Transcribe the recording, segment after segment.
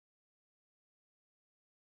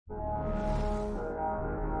Howdy,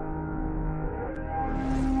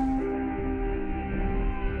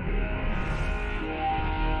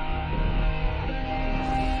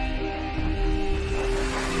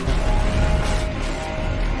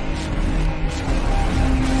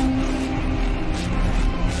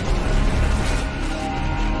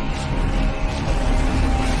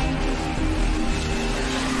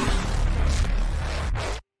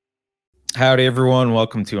 everyone.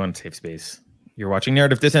 Welcome to Unsafe Space. You're watching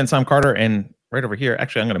Narrative Dissonance. I'm Carter, and right over here,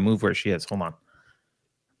 actually, I'm going to move where she is. Hold on.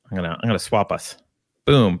 I'm gonna swap us.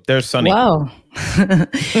 Boom. There's Sunny. Whoa.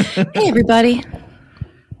 Hey, everybody.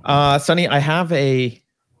 Sunny, I have a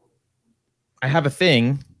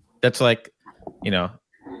thing that's like,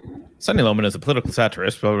 Sunny Lohmann is a political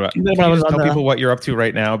satirist. Blah, blah, blah. Can you just tell people what you're up to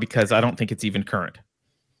right now? Because I don't think it's even current.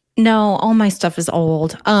 No, all my stuff is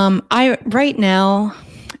old. Right now,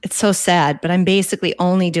 it's so sad, but I'm basically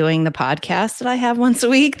only doing the podcast that I have once a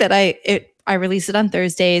week. That I release it on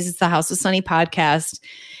Thursdays. It's the House of Sunny podcast,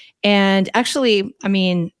 and actually, I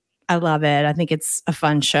mean, I love it. I think it's a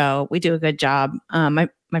fun show. We do a good job. My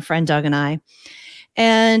friend Doug and I,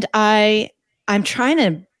 and I'm trying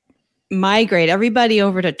to migrate everybody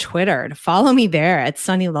over to Twitter to follow me there at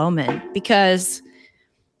Sunny Lohmann, because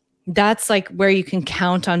that's like where you can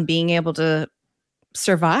count on being able to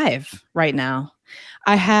survive right now.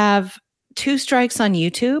 I have 2 strikes on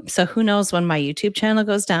YouTube, so who knows when my YouTube channel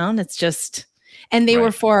goes down. It's just, and they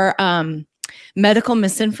were for medical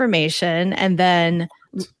misinformation, and then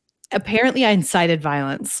apparently I incited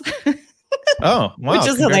violence. Oh, wow. Which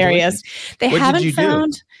is hilarious. They haven't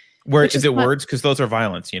found. Where is it words? Because those are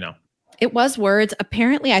violence, It was words.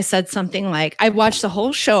 Apparently I said something like, I watched the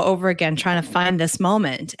whole show over again trying to find this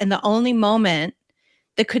moment, and the only moment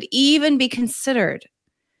that could even be considered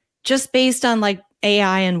just based on like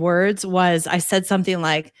AI and words was I said something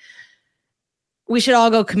like, we should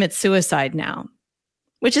all go commit suicide now,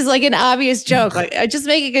 which is like an obvious joke. Like I just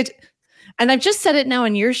make it good. And I've just said it now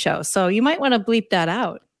in your show, so you might want to bleep that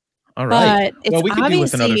out. All right. But well, we can do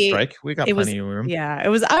with another strike. We got plenty of room. Yeah, it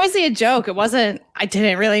was obviously a joke. It wasn't, I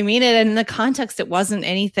didn't really mean it. And in the context, it wasn't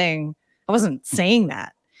anything. I wasn't saying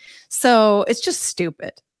that. So it's just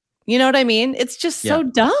stupid. You know what I mean? It's just so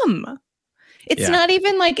dumb. It's not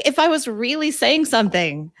even like if I was really saying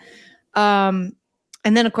something. And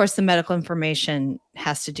then of course the medical information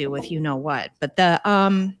has to do with what. But they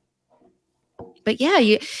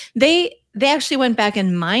actually went back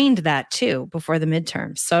and mined that too before the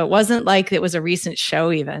midterms. So it wasn't like it was a recent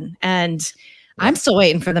show even. And I'm still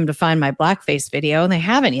waiting for them to find my blackface video, and they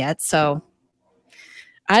haven't yet. So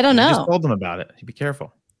I don't know. I just told them about it. Be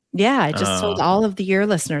careful. Yeah, I just told all of your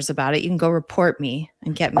listeners about it. You can go report me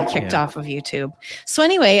and get me kicked off of YouTube. So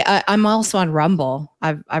anyway, I'm also on Rumble.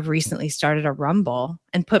 I've recently started a Rumble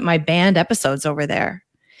and put my banned episodes over there,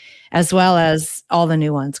 as well as all the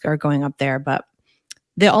new ones are going up there. But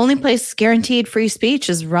the only place guaranteed free speech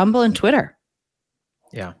is Rumble and Twitter.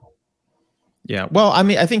 Yeah. Yeah. Well, I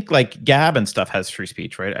mean, I think like Gab and stuff has free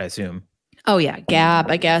speech, right? I assume. Oh yeah,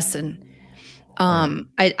 Gab, I guess. And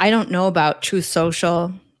I don't know about Truth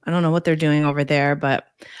Social. I don't know what they're doing over there, but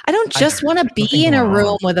I don't just want to be in a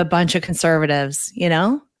room with a bunch of conservatives,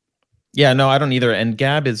 Yeah, no, I don't either. And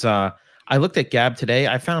Gab is, I looked at Gab today.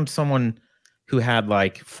 I found someone who had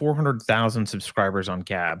like 400,000 subscribers on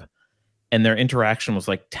Gab, and their interaction was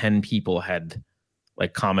like 10 people had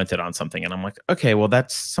like commented on something. And I'm like, okay, well,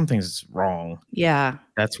 something's wrong. Yeah.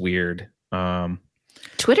 That's weird.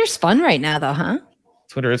 Twitter's fun right now though, huh?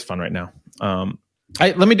 Twitter is fun right now.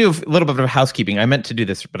 Let me do a little bit of housekeeping. I meant to do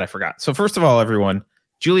this, but I forgot. So first of all, everyone,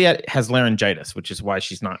 Juliet has laryngitis, which is why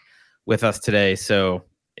she's not with us today. So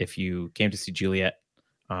if you came to see Juliet,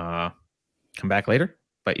 come back later,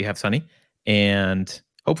 but you have Sunny, and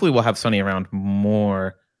hopefully we'll have Sunny around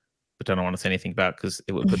more, which I don't want to say anything about because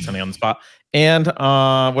it would put Sunny on the spot. And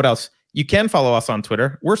what else? You can follow us on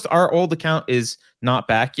Twitter. Our old account is not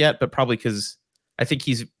back yet, but probably because I think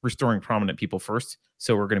he's restoring prominent people first.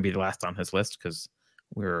 So we're going to be the last on his list because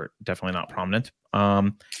we're definitely not prominent.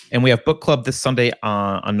 And we have book club this Sunday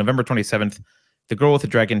on November 27th. The Girl with the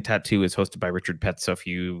Dragon Tattoo is hosted by Richard Pett. So if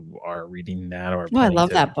you are reading that or I love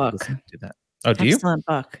that book. Do that. Oh, do you? Excellent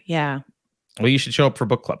book. Yeah. Well, you should show up for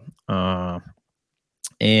book club.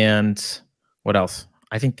 And what else?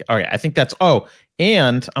 I think that's,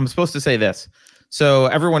 and I'm supposed to say this. So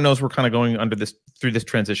everyone knows we're kind of going through this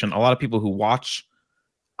transition. A lot of people who watch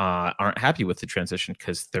aren't happy with the transition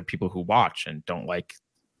because they're people who watch and don't like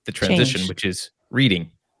the transition, which is reading,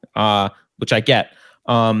 which I get.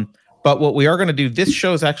 But what we are going to do, this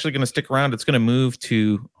show is actually going to stick around. It's going to move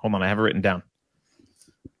to, hold on, I have it written down.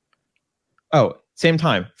 Oh, same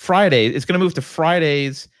time. Friday, it's going to move to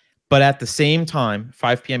Fridays but at the same time,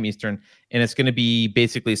 5 p.m. Eastern, and it's going to be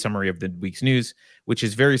basically a summary of the week's news, which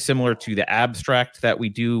is very similar to the abstract that we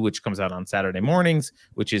do, which comes out on Saturday mornings,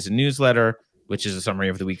 which is a newsletter, which is a summary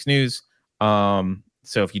of the week's news.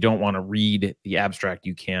 So if you don't want to read the abstract,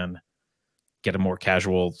 you can get a more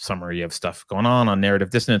casual summary of stuff going on Narrative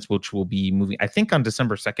Dissonance, which will be moving, I think, on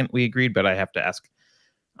December 2nd, we agreed, but I have to ask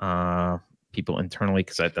people internally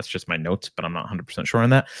because that's just my notes, but I'm not 100% sure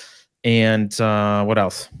on that. And what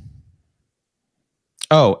else?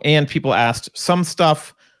 Oh, and people asked some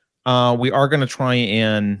stuff. We are going to try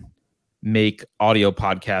and make audio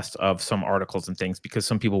podcasts of some articles and things because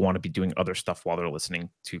some people want to be doing other stuff while they're listening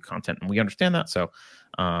to content, and we understand that. So,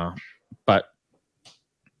 but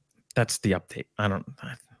that's the update.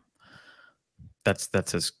 That's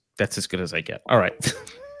as good as I get. All right.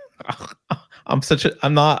 I'm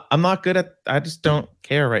not good at, I just don't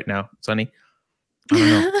care right now, Sunny. I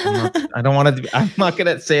don't know. I don't want to, I'm not good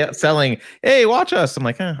at selling, hey, watch us. I'm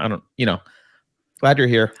like, glad you're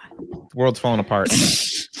here. The world's falling apart.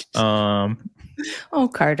 Oh,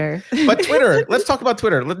 Carter. But Twitter, let's talk about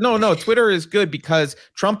Twitter. No, Twitter is good because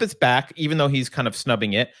Trump is back, even though he's kind of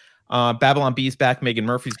snubbing it. Babylon Bee's back. Megan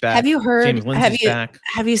Murphy's back. Have you heard? James Lindsay's back.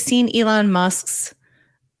 Have you seen Elon Musk's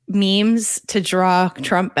memes to draw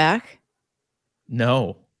Trump back?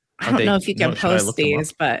 No. I don't know if you can post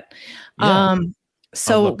these, but yeah.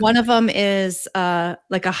 So one of them is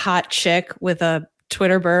like a hot chick with a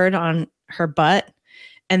Twitter bird on her butt,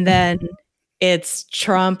 and then it's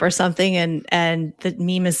Trump or something, and the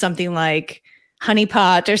meme is something like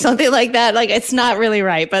honeypot or something like that. Like it's not really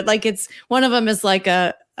right, but like it's one of them is like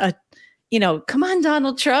a come on,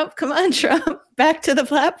 Donald Trump, come on, Trump, back to the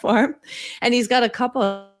platform, and he's got a couple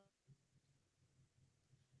of.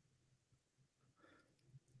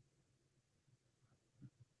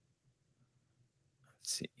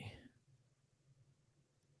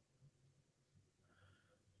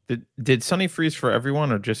 Did Sunny freeze for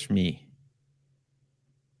everyone or just me?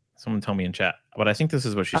 Someone tell me in chat. But I think this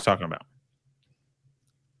is what she's talking about.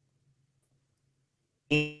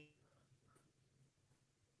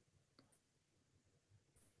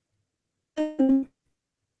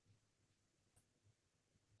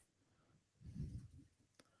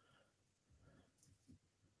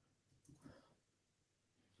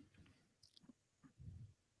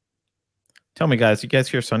 Tell me, guys, you guys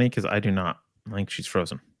hear Sunny? Because I do not. I think she's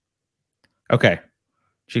frozen. Okay.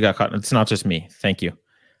 She got caught. It's not just me. Thank you.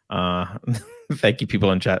 Thank you,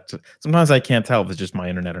 people in chat. Sometimes I can't tell if it's just my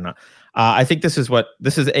internet or not. I think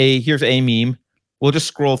here's a meme. We'll just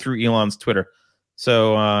scroll through Elon's Twitter.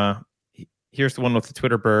 So here's the one with the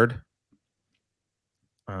Twitter bird.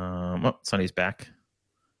 Sunny's back.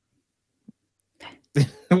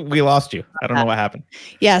 We lost you. I don't know what happened.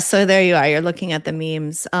 Yeah, so there you are. You're looking at the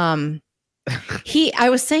memes. I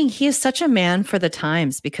was saying he is such a man for the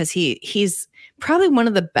times because he's probably one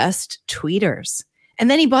of the best tweeters. And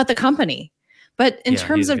then he bought the company. But in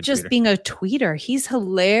terms of just being a tweeter, he's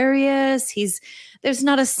hilarious. There's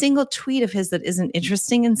not a single tweet of his that isn't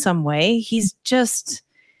interesting in some way. He's just,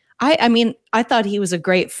 I mean, I thought he was a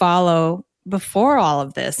great follow before all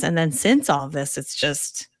of this. And then since all of this, it's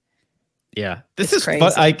just. Yeah, this is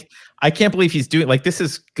fun. I can't believe he's doing this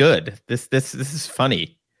is good. This is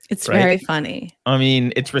funny. It's right? Very funny. I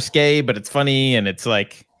mean, it's risque, but it's funny, and it's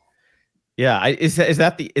like, yeah. Is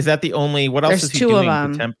that the only? What else is he doing?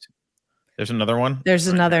 Attempt? There's another one. There's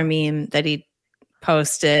another meme that he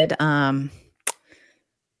posted. Here,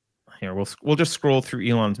 we'll just scroll through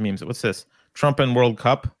Elon's memes. What's this? Trump and World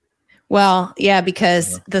Cup. Well, yeah,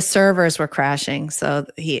 because the servers were crashing, so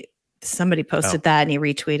somebody posted that and he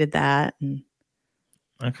retweeted that. And,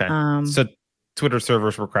 okay. So Twitter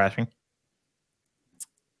servers were crashing.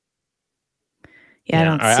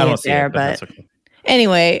 Yeah, I don't see it there, but okay.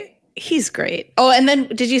 Anyway, he's great. Oh, and then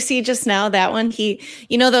did you see just now that one?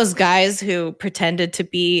 Those guys who pretended to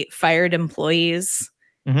be fired employees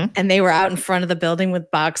and they were out in front of the building with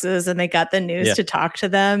boxes and they got the news to talk to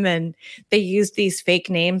them and they used these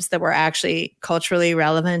fake names that were actually culturally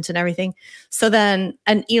relevant and everything. So then,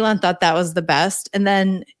 and Elon thought that was the best. And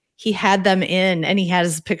then he had them in and he had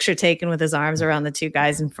his picture taken with his arms around the two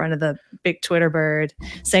guys in front of the big Twitter bird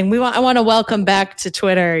saying, I want to welcome back to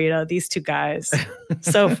Twitter, these two guys.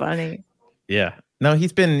 So funny. Yeah. No,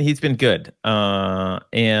 he's been good. Like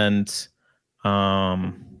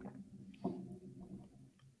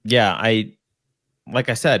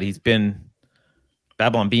I said, he's been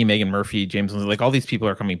Babylon Bee, Megan Murphy, James Lindsay, all these people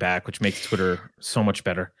are coming back, which makes Twitter so much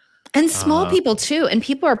better. And small people too. And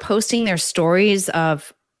people are posting their stories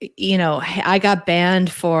of, I got banned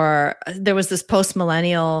there was this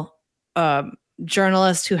post-millennial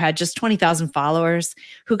journalist who had just 20,000 followers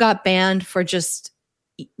who got banned for just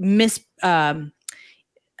misgendering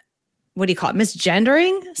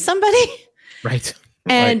somebody. Right.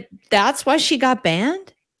 And that's why she got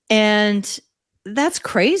banned. And that's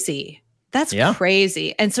crazy. That's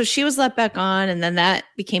crazy. And so she was let back on, and then that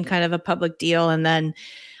became kind of a public deal. And then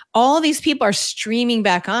all these people are streaming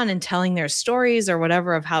back on and telling their stories or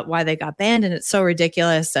whatever of why they got banned. And it's so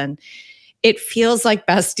ridiculous. And it feels like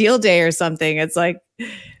Bastille Day or something. It's like,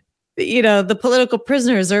 the political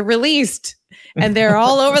prisoners are released and they're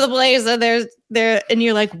all over the place. And and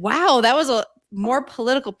you're like, wow, that was more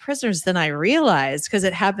political prisoners than I realized, because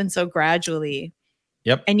it happened so gradually.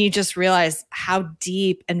 Yep. And you just realize how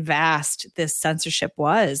deep and vast this censorship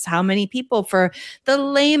was. How many people, for the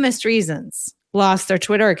lamest reasons, lost their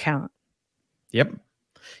Twitter account. Yep.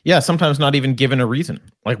 Yeah, sometimes not even given a reason.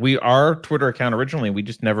 Like our Twitter account originally,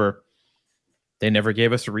 they never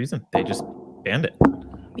gave us a reason. They just banned it.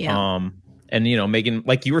 Yeah. And Megan,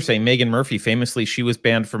 like you were saying, Megan Murphy, famously, she was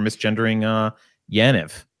banned for misgendering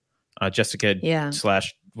Yaniv, Jessica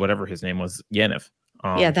 / whatever his name was, Yaniv.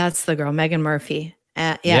 That's the girl, Megan Murphy.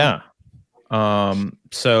 Yeah.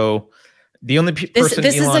 So the only person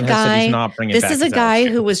Elon has said he's not bringing back. This is a guy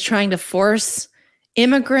who was trying to force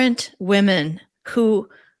immigrant women who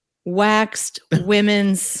waxed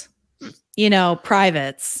women's,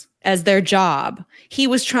 privates as their job. He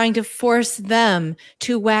was trying to force them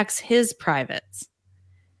to wax his privates.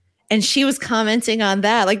 And she was commenting on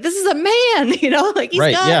that. Like, this is a man, like he's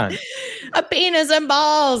got a penis and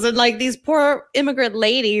balls. And like these poor immigrant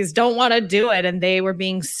ladies don't want to do it. And they were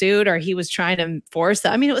being sued, or he was trying to force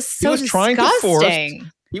them. I mean, it was so disgusting.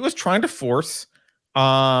 He was trying to force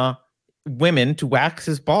women to wax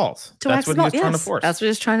his balls. That's what he was trying to force. That's what he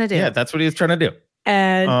was trying to do. Yeah, that's what he was trying to do.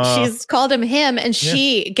 And she's called him, and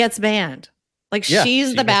she gets banned. Like,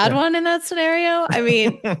 she's the bad one in that scenario. I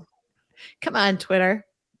mean, come on, Twitter.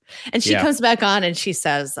 And she comes back on and she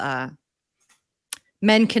says,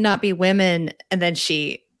 men cannot be women. And then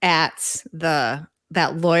she ats that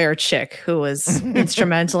lawyer chick who was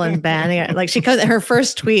instrumental in banning it. Like, her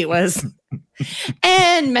first tweet was,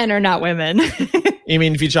 and men are not women. You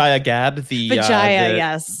mean Vijaya Gad?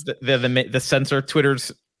 Yes. The censor,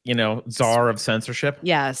 Twitter's, czar of censorship.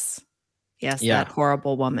 Yes. That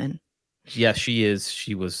horrible woman. Yes, she is.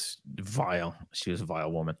 She was vile. She was a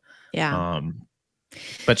vile woman. Yeah.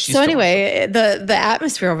 But she's so anyway, the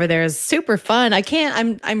atmosphere over there is super fun.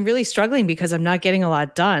 I'm really struggling because I'm not getting a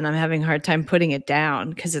lot done. I'm having a hard time putting it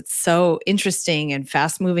down because it's so interesting and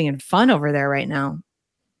fast moving and fun over there right now.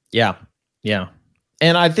 Yeah.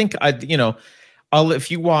 And I think if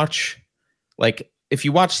you watch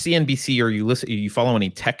CNBC or you follow any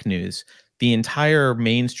tech news, the entire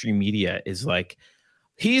mainstream media is like,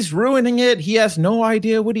 he's ruining it. He has no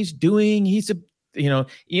idea what he's doing.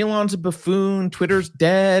 Elon's a buffoon. Twitter's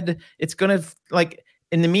dead. It's going to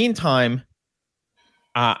in the meantime,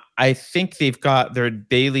 I think they've got their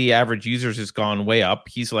daily average users has gone way up.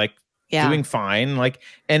 He's doing fine.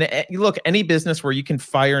 And look, any business where you can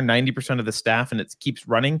fire 90% of the staff and it keeps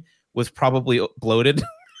running was probably bloated.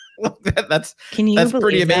 That's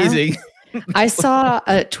pretty amazing. I saw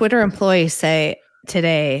a Twitter employee say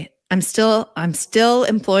today, I'm still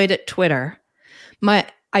employed at Twitter.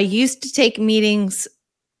 I used to take meetings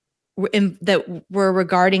that were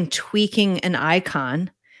regarding tweaking an icon.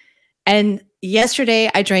 And yesterday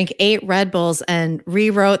I drank 8 Red Bulls and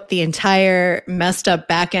rewrote the entire messed up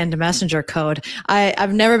backend messenger code.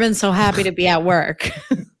 I've never been so happy to be at work,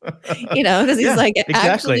 because he's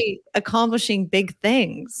actually accomplishing big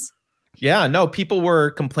things. Yeah, no, people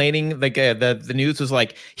were complaining. The news was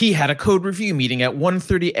like, he had a code review meeting at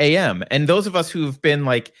 1:30 a.m. And those of us who've been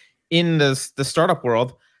in the startup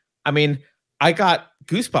world, I mean, I got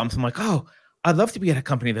goosebumps. I'm like, oh, I'd love to be at a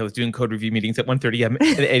company that was doing code review meetings at 1:30 a.m.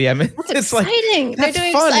 at 8 a.m. That's exciting. That's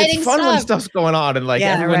doing fun. Exciting it's fun stuff. when stuff's going on and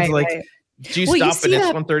everyone's right. juiced up and it's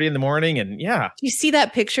 1:30 in the morning and Do you see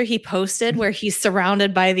that picture he posted where he's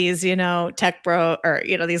surrounded by these, tech bro or,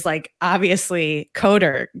 these obviously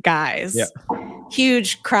coder guys,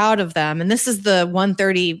 huge crowd of them. And this is the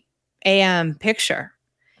 1:30 a.m. picture.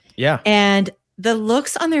 Yeah. And the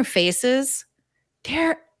looks on their faces,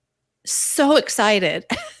 they're so excited,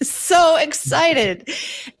 so excited.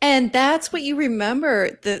 And that's what you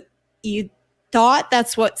remember, that you thought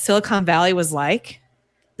that's what Silicon Valley was like.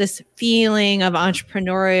 This feeling of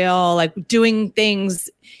entrepreneurial, doing things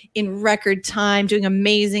in record time, doing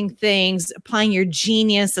amazing things, applying your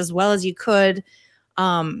genius as well as you could,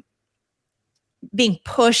 being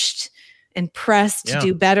pushed and pressed to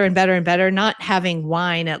do better and better and better, not having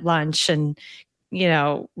wine at lunch and,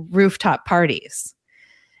 rooftop parties.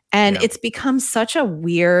 And it's become such a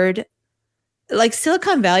weird, like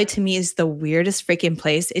Silicon Valley to me is the weirdest freaking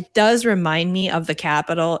place. It does remind me of the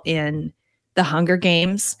Capitol in the Hunger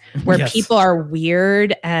Games, where people are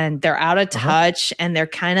weird and they're out of touch and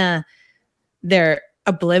they're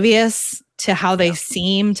oblivious to how they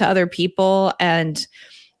seem to other people. And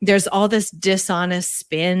there's all this dishonest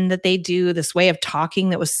spin that they do, this way of talking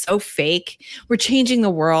that was so fake. We're changing the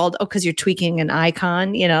world. Oh, because you're tweaking an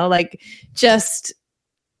icon, like just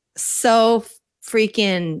so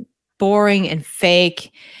freaking boring and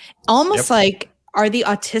fake. Almost like, are the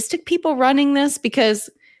autistic people running this? Because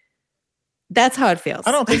that's how it feels.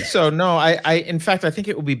 I don't think so. No, in fact, I think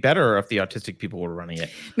it would be better if the autistic people were running it.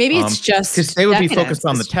 Maybe it's just because they would be focused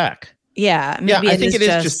on the tech. Yeah. I think it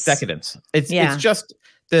is just decadence. It's just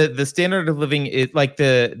the standard of living is like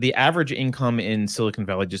the average income in Silicon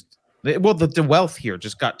Valley the wealth here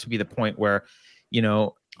just got to be the point where,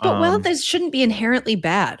 But wealth shouldn't be inherently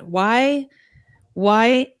bad. Why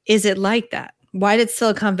is it like that? Why did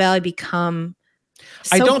Silicon Valley become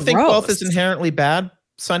so I don't think gross? Wealth is inherently bad,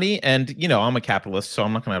 Sunny. And, I'm a capitalist, so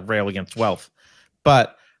I'm not going to rail against wealth.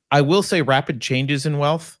 But I will say rapid changes in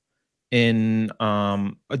wealth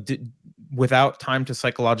without time to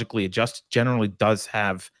psychologically adjust generally does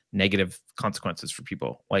have negative consequences for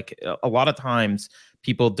people. Like a lot of times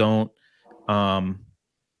people don't.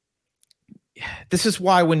 This is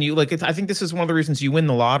why when you I think this is one of the reasons you win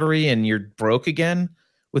the lottery and you're broke again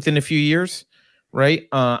within a few years, right?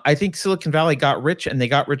 I think Silicon Valley got rich and they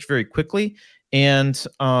got rich very quickly. And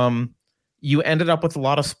you ended up with a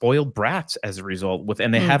lot of spoiled brats as a result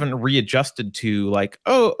and they haven't readjusted to like,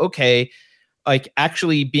 oh, okay. Like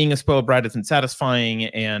actually being a spoiled brat isn't satisfying.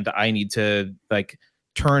 And I need to like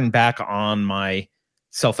turn back on my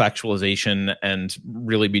self-actualization and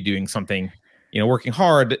really be doing something, working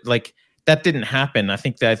hard. Like that didn't happen. I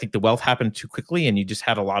think the wealth happened too quickly. And you just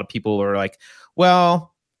had a lot of people who are like,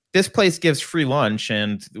 well, this place gives free lunch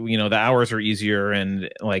and, the hours are easier. And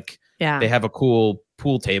like, they have a cool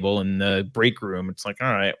pool table in the break room. It's like,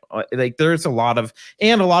 all right, like there's a lot of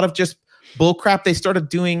just bull crap they started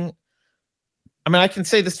doing. I mean, I can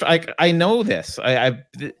say this. I know this.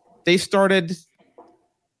 They started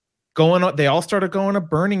going. They all started going to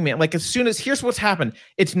Burning Man. Like as soon as here's what's happened.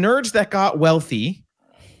 It's nerds that got wealthy,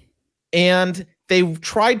 and they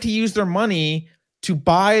tried to use their money to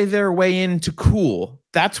buy their way into cool.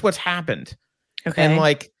 That's what's happened. Okay, and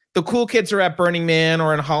like the cool kids are at Burning Man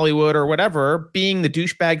or in Hollywood or whatever, being the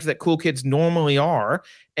douchebags that cool kids normally are.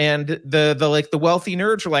 And the wealthy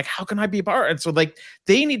nerds are like, how can I be a part? And so like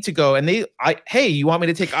they need to go and hey, you want me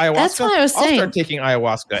to take ayahuasca? That's what I was saying. I'll start taking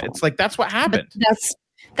ayahuasca. It's like, that's what happened.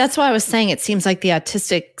 That's why I was saying it seems like the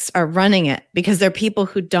autistics are running it because they're people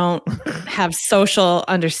who don't have social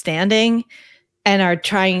understanding and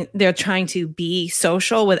they're trying to be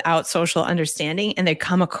social without social understanding. And they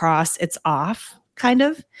come across it's off kind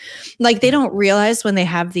of like they don't realize when they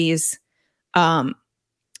have these,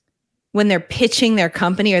 when they're pitching their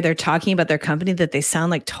company or they're talking about their company that they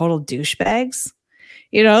sound like total douchebags,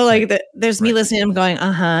 like there's me listening to them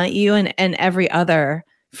going, you and every other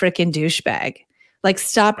freaking douchebag. Like,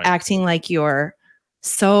 stop acting like you're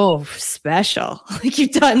so special. Like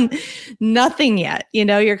you've done nothing yet.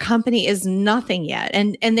 Your company is nothing yet.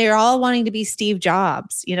 And they're all wanting to be Steve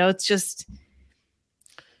Jobs. It's just,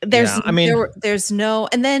 there's no,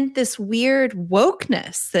 and then this weird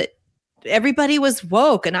wokeness that everybody was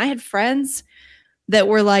woke. And I had friends that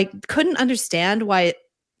were like, couldn't understand why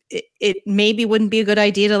it maybe wouldn't be a good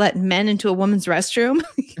idea to let men into a woman's restroom.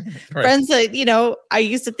 Friends that, I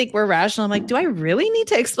used to think were rational. I'm like, do I really need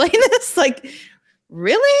to explain this? Like,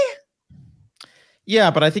 really?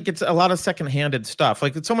 Yeah, but I think it's a lot of second-handed stuff.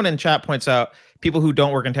 Like someone in chat points out, people who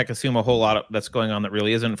don't work in tech assume a whole lot that's going on that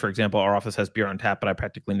really isn't. For example, our office has beer on tap, but I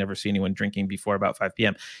practically never see anyone drinking before about 5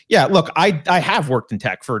 p.m. Yeah, look, I have worked in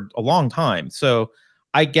tech for a long time. So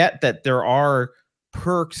I get that there are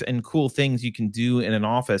perks and cool things you can do in an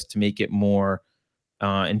office to make it more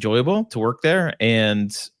enjoyable to work there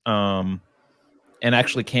and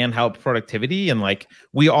actually can help productivity. And like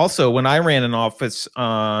we also, when I ran an office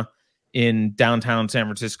in downtown San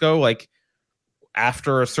Francisco, like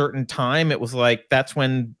after a certain time, it was like, that's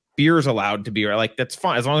when beer's allowed to be, like, that's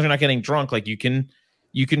fine. As long as you're not getting drunk, like you can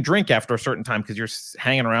drink after a certain time because you're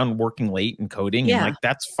hanging around working late and coding and like,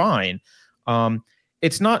 that's fine.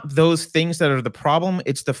 It's not those things that are the problem.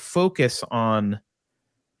 It's the focus on,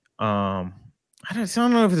 I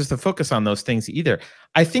don't know if it's the focus on those things either.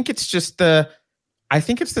 I think it's just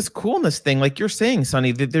this coolness thing. Like you're saying,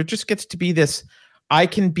 Sunny, that there just gets to be this, I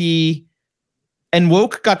can be, and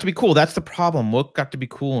woke got to be cool. That's the problem. Woke got to be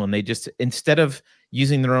cool. And they just, instead of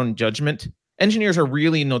using their own judgment, engineers are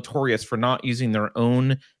really notorious for not using their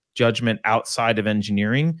own judgment outside of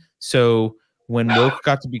engineering. So when woke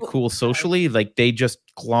got to be cool socially, like they just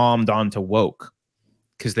glommed onto woke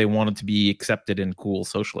because they wanted to be accepted and cool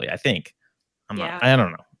socially. I think. I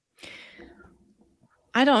don't know.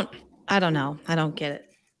 I don't know. I don't get it.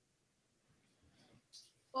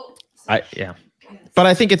 But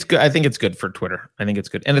I think it's good. I think it's good for Twitter. I think it's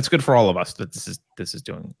good, and it's good for all of us that this is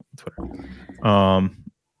doing Twitter.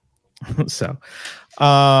 So,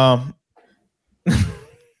 the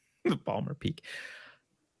Palmer Peak.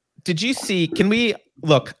 Did you see? Can we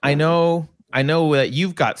look? I know that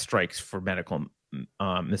you've got strikes for medical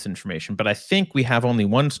misinformation, but I think we have only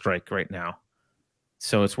one strike right now,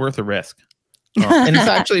 so it's worth a risk. And it's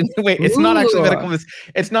actually it's not actually medical.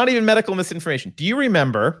 It's not even medical misinformation. Do you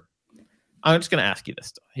remember? I'm just going to ask you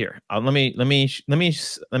this here. Let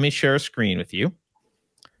me share a screen with you,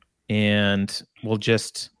 and we'll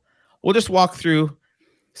just walk through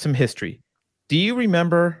some history. Do you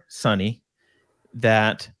remember, Sunny,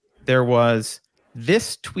 that there was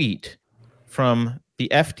this tweet from the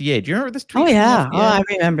FDA? Do you remember this tweet? Oh yeah, I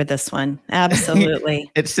remember this one. Absolutely.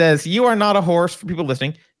 It says, "You are not a horse." For people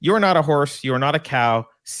listening, you are not a horse. You are not a cow.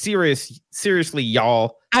 Seriously,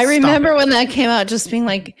 y'all. I remember when that came out, just being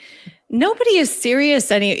like, nobody is serious.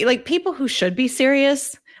 Like people who should be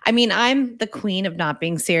serious. I mean, I'm the queen of not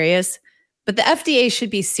being serious, but the FDA should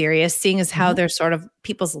be serious, seeing as how they're sort of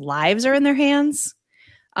people's lives are in their hands.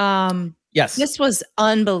 Yes, this was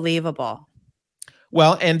unbelievable.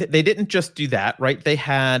 Well, and they didn't just do that, right? They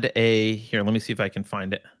had here. Let me see if I can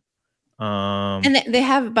find it. And they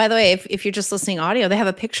have, by the way, if you're just listening audio, they have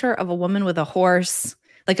a picture of a woman with a horse,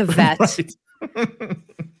 like a vet. Right.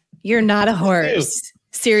 You're not a horse.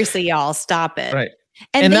 Seriously, y'all, stop it. Right.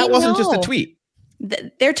 And that wasn't just a tweet.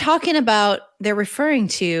 They're talking about, they're referring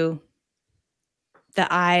to the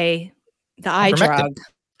eye drug.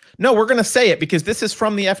 No, we're going to say it because this is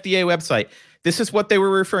from the FDA website. This is what they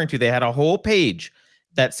were referring to. They had a whole page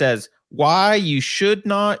that says why you should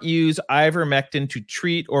not use ivermectin to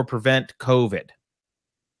treat or prevent COVID. Do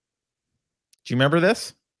you remember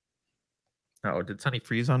this? Oh, did Sunny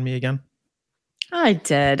freeze on me again? I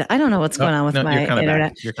did. I don't know what's going on with my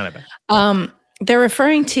internet. You're kind of bad. They're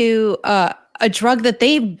referring to a drug that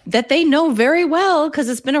they know very well because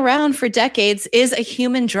it's been around for decades, is a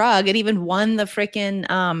human drug. It even won the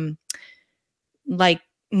freaking like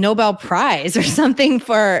Nobel Prize or something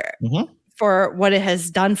for what it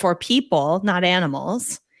has done for people, not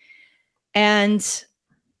animals. And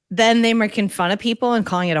then they were making fun of people and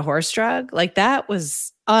calling it a horse drug. Like that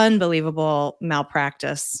was unbelievable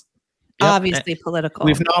malpractice. Yep. Obviously political.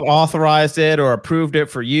 We've not authorized it or approved it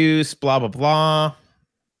for use, blah, blah, blah.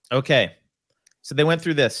 Okay. So they went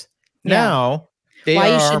through this. Yeah. Now,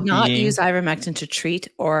 why you should not use ivermectin to treat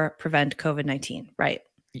or prevent COVID-19. Right.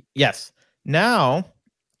 Yes. Now,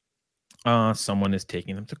 someone is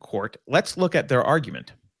taking them to court. Let's look at their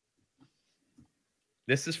argument.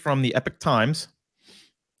 This is from the Epoch Times.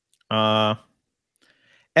 FDA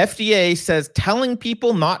says telling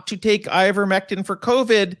people not to take ivermectin for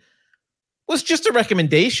COVID was just a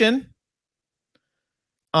recommendation.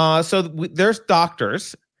 So there's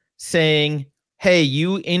doctors saying, hey,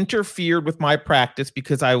 you interfered with my practice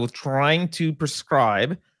because I was trying to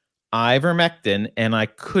prescribe ivermectin and I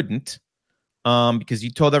couldn't because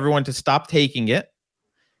you told everyone to stop taking it.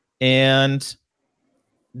 And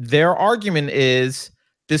their argument is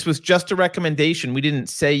this was just a recommendation. We didn't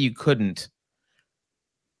say you couldn't.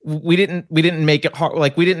 We didn't make it hard.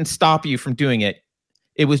 Like we didn't stop you from doing it.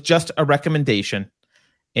 It was just a recommendation.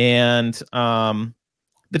 And the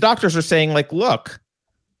doctors are saying, like, look,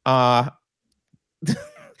 the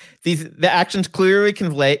actions clearly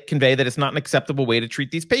convey that it's not an acceptable way to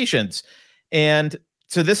treat these patients. And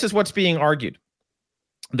so this is what's being argued.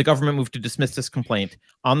 The government moved to dismiss this complaint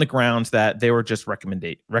on the grounds that they were just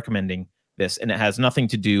recommending this, and it has nothing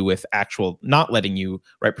to do with actual not letting you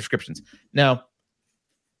write prescriptions. Now,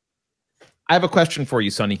 I have a question for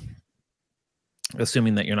you, Sunny.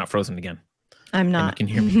 Assuming that you're not frozen again. I'm not. You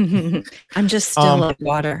can hear me. I'm just still like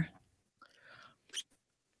water.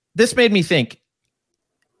 This made me think,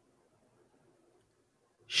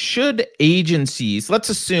 should agencies,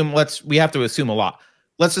 we have to assume a lot.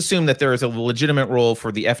 Let's assume that there is a legitimate role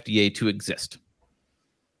for the FDA to exist.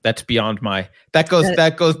 That goes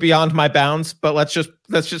beyond my bounds, but let's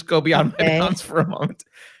just go beyond my bounds for a moment.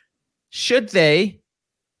 Should they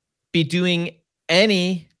be doing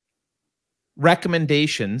any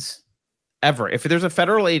recommendations ever? If there's a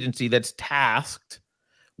federal agency that's tasked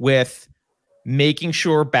with making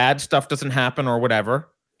sure bad stuff doesn't happen or whatever,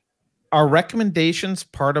 are recommendations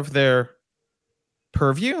part of their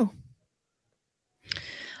purview?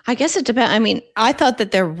 I guess it depends. I mean, I thought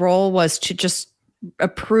that their role was to just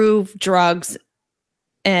approve drugs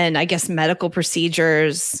and I guess medical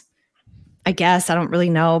procedures. I guess I don't really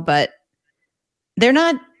know, but they're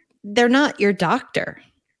not your doctor.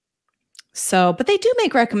 So, but they do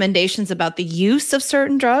make recommendations about the use of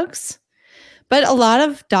certain drugs. But a lot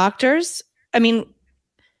of doctors, I mean,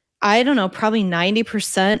 I don't know, probably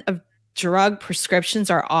 90% of drug prescriptions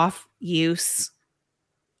are off use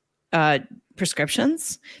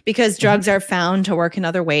prescriptions because drugs are found to work in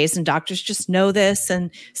other ways and doctors just know this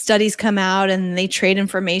and studies come out and they trade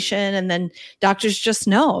information and then doctors just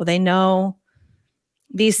know. They know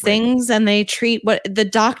these things and they treat what the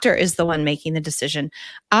doctor is the one making the decision.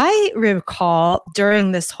 I recall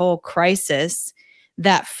during this whole crisis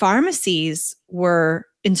that pharmacies were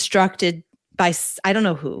instructed by I don't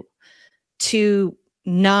know who to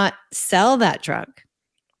not sell that drug.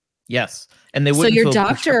 Yes. And they wouldn't. So your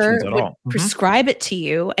doctor would prescribe it to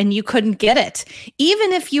you and you couldn't get it.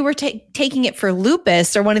 Even if you were taking it for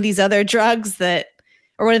lupus or one of these other drugs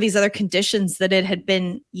or one of these other conditions that it had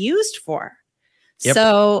been used for. Yep.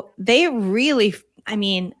 So they really, I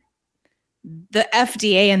mean, the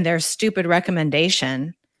FDA and their stupid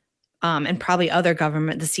recommendation, and probably other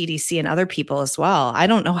government, the CDC and other people as well. I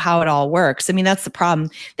don't know how it all works. I mean, that's the problem.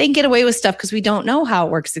 They can get away with stuff because we don't know how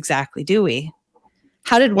it works exactly, do we?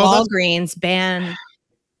 How did Walgreens ban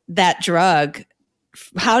that drug?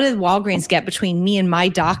 How did Walgreens get between me and my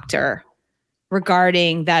doctor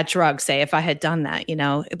regarding that drug, say, if I had done that,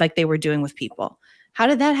 like they were doing with people? How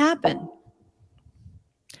did that happen?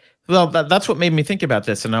 Well, that's what made me think about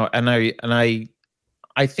this. And I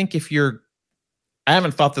think I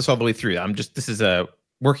haven't thought this all the way through. This is a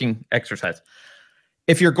working exercise.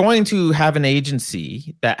 If you're going to have an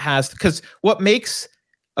agency that has, because what makes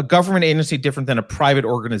a government agency different than a private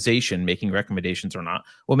organization making recommendations or not,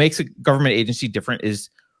 what makes a government agency different is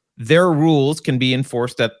their rules can be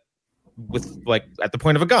enforced at the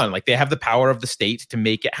point of a gun. Like they have the power of the state to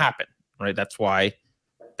make it happen, right? That's why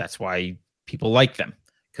people like them.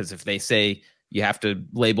 Because if they say you have to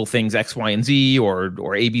label things X, Y, and Z or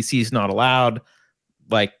ABC is not allowed,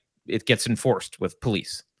 like it gets enforced with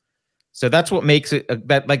police. So that's what makes it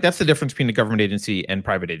that's the difference between a government agency and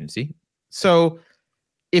private agency. So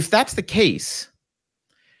if that's the case,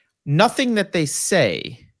 nothing that they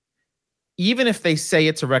say, even if they say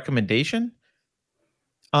it's a recommendation,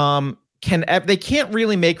 they can't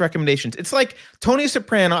really make recommendations. It's like Tony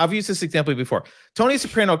Soprano. I've used this example before. Tony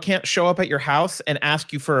Soprano can't show up at your house and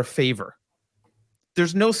ask you for a favor.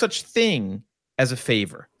 There's no such thing as a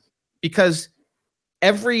favor because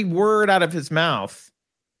every word out of his mouth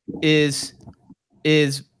is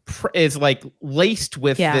like laced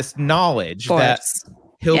with this knowledge that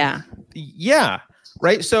he'll,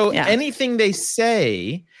 right. So anything they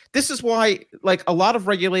say, this is why like a lot of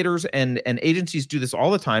regulators and agencies do this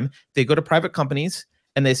all the time. They go to private companies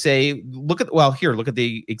and they say, look at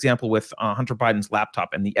the example with Hunter Biden's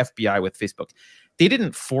laptop and the FBI with Facebook. They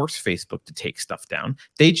didn't force Facebook to take stuff down.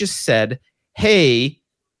 They just said, hey,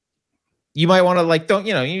 you might want to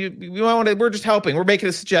you might want to, we're just helping. We're making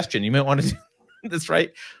a suggestion. You might want to do this,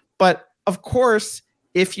 right? But of course,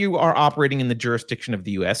 if you are operating in the jurisdiction of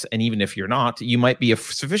the US, and even if you're not, you might be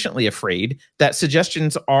sufficiently afraid that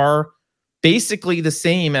suggestions are basically the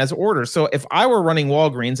same as orders. So if I were running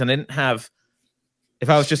Walgreens and if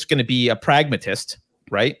I was just going to be a pragmatist,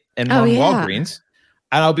 right, and run Walgreens,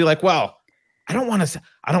 and I'll be like, well, I don't want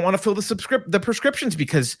to fill the prescriptions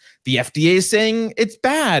because the FDA is saying it's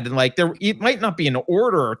bad, and like it might not be an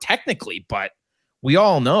order technically, but we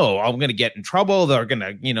all know I'm going to get in trouble. They're going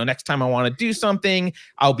to, next time I want to do something,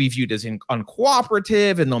 I'll be viewed as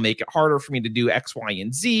uncooperative and they'll make it harder for me to do X, Y,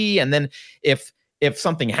 and Z. And then if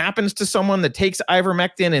something happens to someone that takes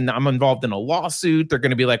ivermectin and I'm involved in a lawsuit, they're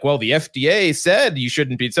going to be like, well, the FDA said you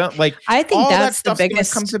shouldn't be like, I think that's the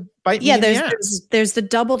biggest come to bite me in the ass. There's the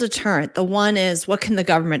double deterrent. The one is what can the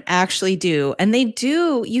government actually do? And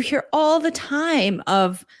you hear all the time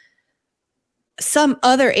of some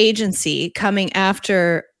other agency coming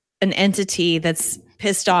after an entity that's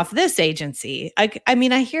pissed off this agency. I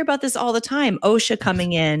mean, I hear about this all the time. OSHA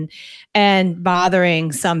coming in and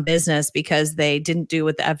bothering some business because they didn't do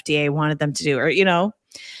what the FDA wanted them to do, or,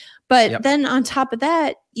 but then on top of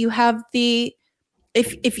that, you have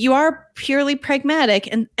if you are purely pragmatic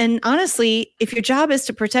and honestly, if your job is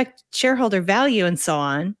to protect shareholder value and so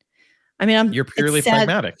on, I mean, you're purely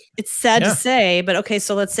pragmatic. It's sad to say, but okay.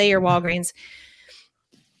 So let's say you're Walgreens.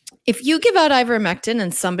 If you give out ivermectin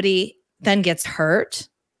and somebody then gets hurt,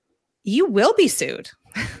 you will be sued.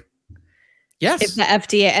 Yes. If the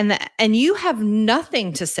FDA and you have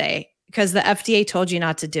nothing to say because the FDA told you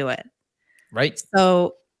not to do it. Right.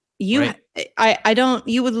 So You, Right. I don't.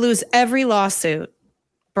 You would lose every lawsuit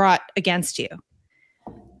brought against you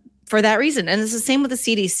for that reason. And it's the same with the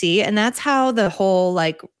CDC. And that's how the whole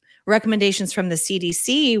like recommendations from the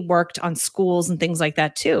CDC worked on schools and things like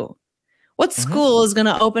that too. What school is going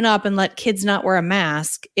to open up and let kids not wear a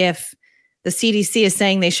mask if the CDC is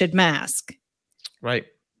saying they should mask? Right.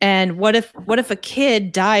 And what if a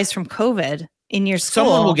kid dies from COVID in your school?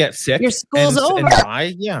 Someone will get sick. Your school's over. And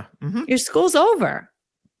die. Yeah. Your school's over.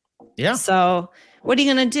 Yeah. So what are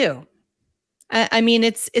you going to do? I mean,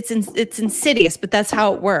 it's insidious, but that's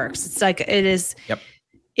how it works. It's like it is. Yep.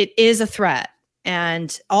 It is a threat,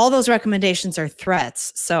 and all those recommendations are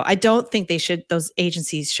threats. So I don't think those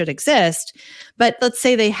agencies should exist. But let's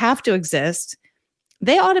say they have to exist.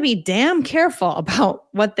 They ought to be damn careful about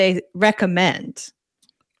what they recommend.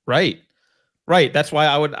 Right. That's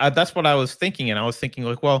why that's what I was thinking. And I was thinking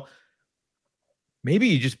like, well, maybe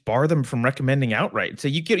you just bar them from recommending outright. So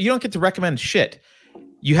you don't get to recommend shit.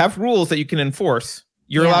 You have rules that you can enforce.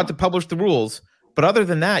 You're allowed to publish the rules. But other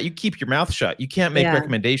than that, you keep your mouth shut. You can't make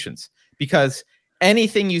recommendations because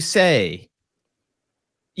anything you say,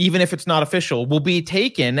 even if it's not official, will be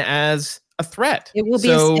taken as a threat. It will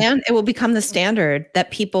it will become the standard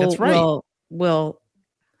that people will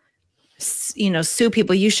sue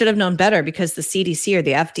people. You should have known better because the CDC or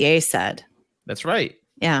the FDA said. That's right.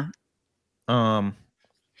 Yeah.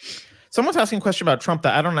 Someone's asking a question about Trump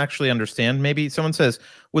that I don't actually understand. Maybe someone says,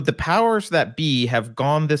 would the powers that be have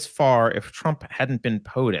gone this far if Trump hadn't been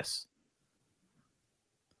POTUS?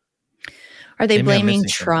 Are they blaming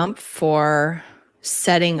Trump for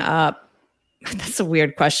setting up? That's a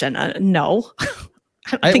weird question. No.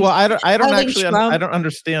 I don't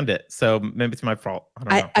understand it. So maybe it's my fault. I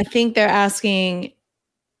don't know. I think they're asking,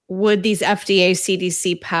 would these FDA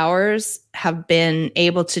CDC powers have been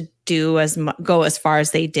able to go as far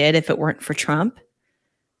as they did if it weren't for Trump?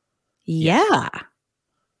 Yeah.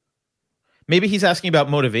 Maybe he's asking about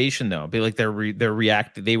motivation though. Be like they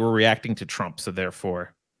were reacting to Trump, so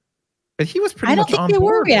therefore. But he was pretty much on board. I don't think they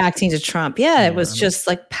were reacting to Trump. Yeah, it was just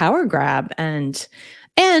like power grab and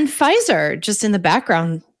Pfizer just in the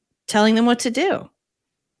background telling them what to do.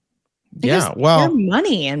 Yeah, well, their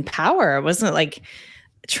money and power. It wasn't like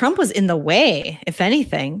Trump was in the way, if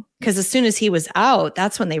anything, because as soon as he was out,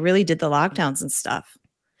 that's when they really did the lockdowns and stuff.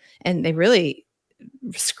 And they really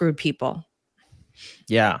screwed people.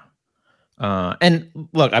 Yeah. And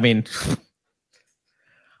look, I mean,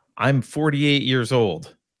 I'm 48 years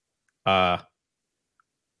old. I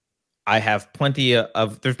have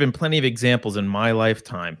there's been plenty of examples in my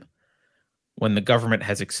lifetime when the government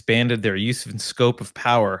has expanded their use and scope of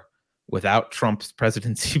power without Trump's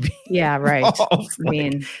presidency being right. I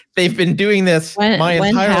mean, they've been doing this my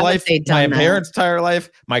entire life, my parents' entire life,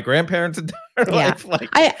 my grandparents' entire life. Like,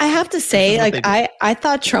 I have to say, like, I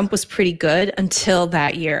thought Trump was pretty good until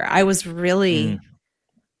that year. I was really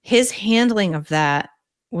his handling of that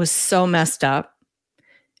was so messed up,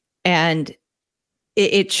 and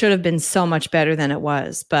it should have been so much better than it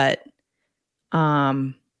was. But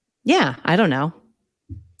I don't know.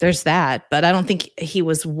 There's that, but I don't think he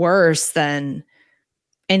was worse than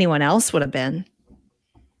anyone else would have been.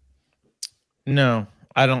 No,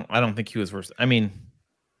 I don't think he was worse. I mean,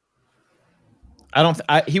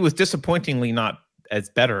 he was disappointingly not as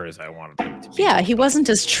better as I wanted him to be. Yeah, he wasn't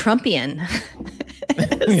as Trumpian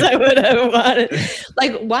as I would have wanted.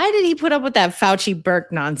 Like, why did he put up with that Fauci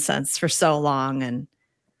Burke nonsense for so long? And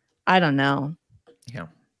I don't know. Yeah.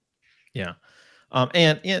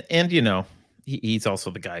 And you know, he's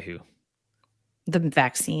also the guy who the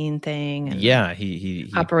vaccine thing. And he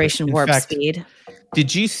Operation Warp Speed.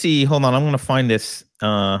 Did you see? Hold on, I'm going to find this.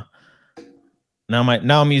 Now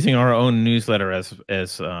I'm using our own newsletter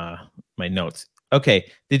as my notes.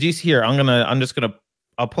 Okay, did you see here?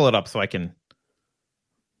 I'll pull it up so I can.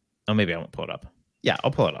 Oh, maybe I won't pull it up. Yeah,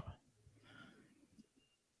 I'll pull it up.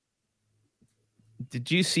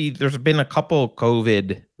 Did you see? There's been a couple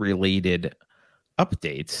COVID related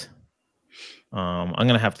updates. I'm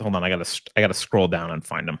gonna have to hold on. I gotta scroll down and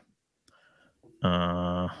find them. What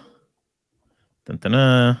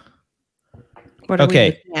are we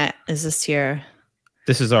looking at? Is this here?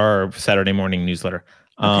 This is our Saturday morning newsletter.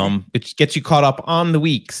 Which gets you caught up on the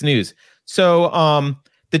week's news. So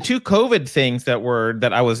the two COVID things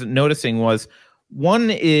that I was noticing was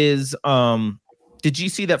one is did you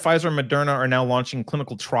see that Pfizer and Moderna are now launching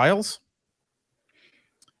clinical trials?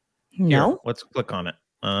 No. Here, let's click on it.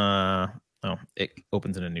 It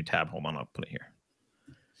opens in a new tab. Hold on, I'll put it here.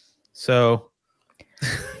 So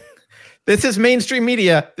this is mainstream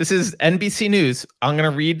media. This is NBC News. I'm going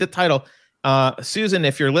to read the title. Susan,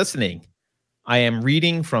 if you're listening, I am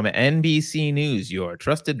reading from NBC News, your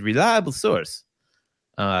trusted, reliable source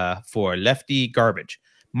for lefty garbage.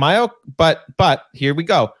 But here we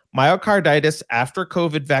go. Myocarditis after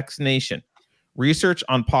COVID vaccination. Research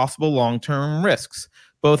on possible long-term risks.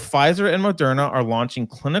 Both Pfizer and Moderna are launching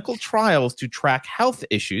clinical trials to track health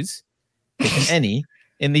issues, if any,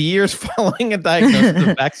 in the years following a diagnosis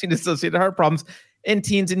of vaccine-associated heart problems in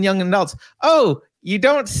teens and young adults. Oh, you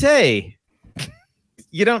don't say.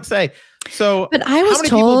 You don't say. So, but I was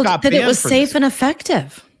told that it was safe and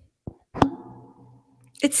effective.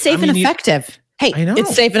 It's safe and effective. Hey,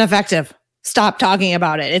 it's safe and effective. Stop talking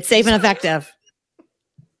about it. It's safe and effective.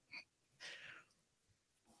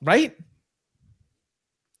 Right?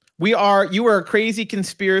 You are a crazy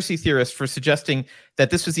conspiracy theorist for suggesting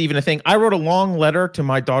that this was even a thing. I wrote a long letter to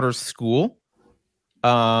my daughter's school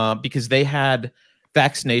because they had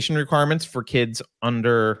vaccination requirements for kids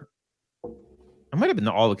under, I might have been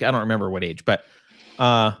I don't remember what age, but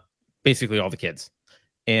basically all the kids.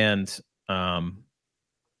 And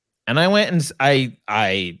I went and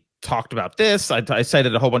I talked about this. I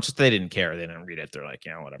cited a whole bunch of, they didn't care. They didn't read it. They're like,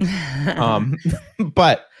 yeah, whatever.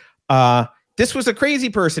 But this was a crazy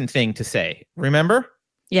person thing to say. Remember?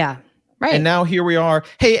 Yeah. Right. And now here we are.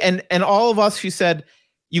 Hey, and all of us who said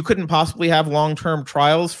you couldn't possibly have long-term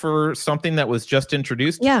trials for something that was just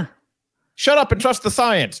introduced. Yeah. Shut up and trust the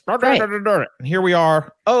science. Right. And here we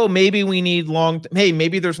are. Oh, maybe we need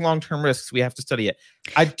maybe there's long-term risks. We have to study it.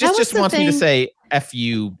 I just wants me to say F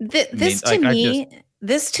you. This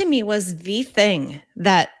to me was the thing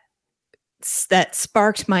that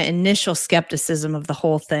sparked my initial skepticism of the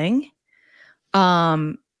whole thing.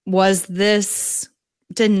 Was this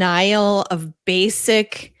denial of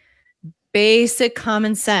basic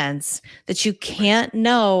common sense that you can't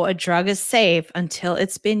know a drug is safe until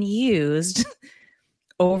it's been used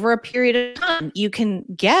over a period of time. You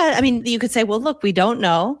could say, well, look, we don't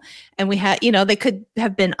know. And we had, they could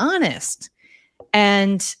have been honest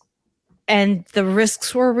and the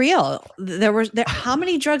risks were real. How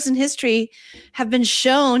many drugs in history have been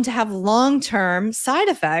shown to have long-term side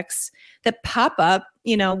effects that pop up,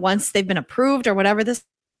 once they've been approved or whatever this.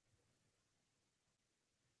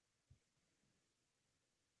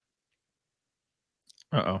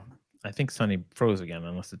 Uh-oh. I think Sunny froze again,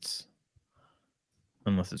 unless it's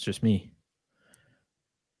just me.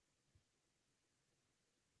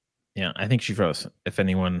 Yeah, I think she froze. If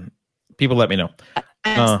anyone, people let me know.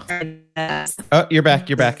 Oh, you're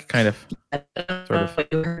back, kind of. Sort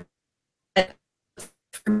of.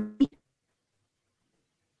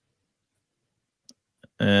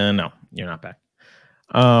 No, you're not back.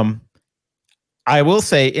 I will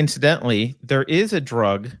say, incidentally, there is a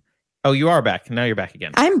drug. Oh, you are back. Now you're back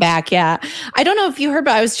again. I'm back, yeah. I don't know if you heard,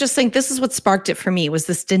 but I was just saying this is what sparked it for me, was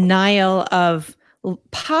this denial of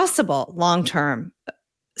possible long-term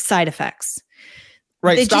side effects.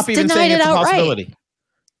 Right, they stop even saying it's a possibility.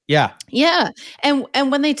 Yeah. Yeah. And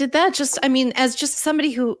when they did that, as just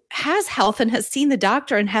somebody who has health and has seen the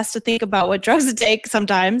doctor and has to think about what drugs to take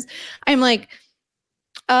sometimes, I'm like,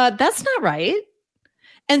 that's not right.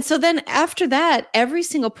 And so then after that, every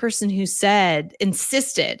single person who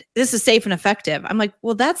insisted this is safe and effective. I'm like,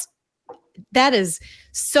 well, that is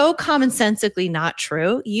so commonsensically not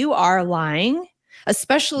true. You are lying,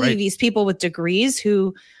 especially these people with degrees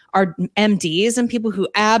who are MDs and people who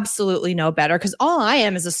absolutely know better. Because all I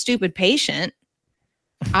am is a stupid patient.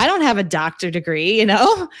 I don't have a doctor degree, and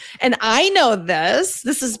I know this.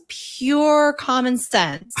 This is pure common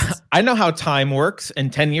sense. I know how time works,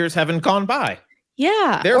 and 10 years haven't gone by.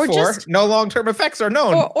 Yeah. Therefore, no long-term effects are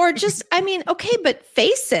known. Or just, okay, but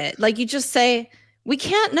face it. Like you just say, we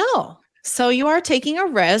can't know. So you are taking a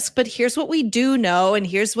risk, but here's what we do know. And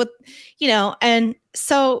here's what, and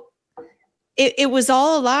so it was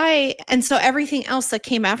all a lie. And so everything else that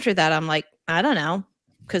came after that, I'm like, I don't know.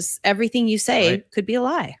 Because everything you say could be a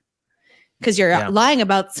lie. Because you're lying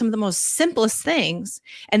about some of the most simplest things.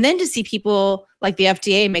 And then to see people like the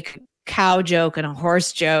FDA make a cow joke and a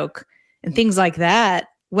horse joke and things like that,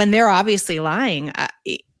 when they're obviously lying,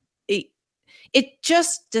 it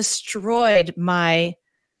just destroyed my,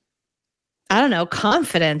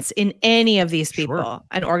 confidence in any of these people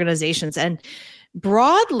and organizations and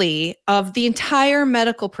broadly of the entire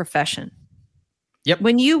medical profession. Yep.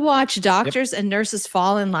 When you watch doctors and nurses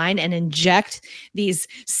fall in line and inject these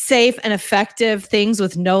safe and effective things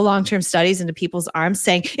with no long-term studies into people's arms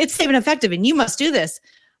saying it's safe and effective and you must do this.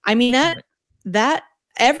 That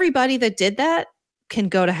everybody that did that can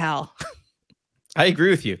go to hell. I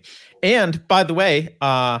agree with you. And by the way,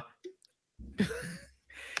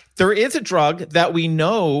 there is a drug that we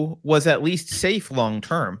know was at least safe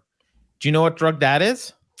long-term. Do you know what drug that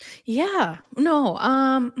is? Yeah. No.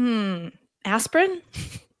 Aspirin.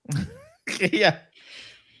 Yeah.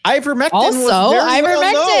 Ivermectin Also, was very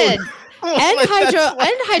ivermectin well known. and Like,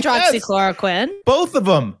 yes. hydroxychloroquine. Both of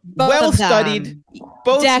them. Both Well of them. studied.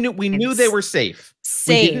 Both we knew they were safe.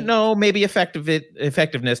 We didn't know maybe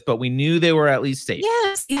effectiveness, but we knew they were at least safe.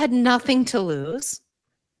 Yes, you had nothing to lose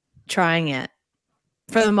trying it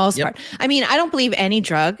for the most part. I mean, I don't believe any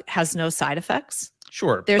drug has no side effects.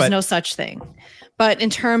 Sure. There's no such thing. But in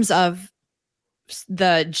terms of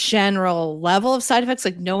the general level of side effects,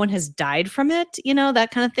 like no one has died from it, you know,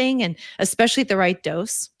 that kind of thing. And especially at the right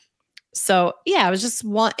dose. So yeah,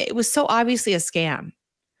 it was so obviously a scam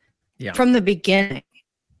from the beginning.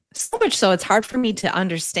 So much so it's hard for me to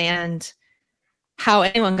understand how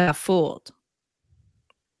anyone got fooled.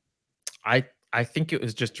 I think it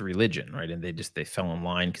was just a religion, right? And they fell in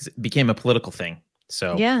line because it became a political thing.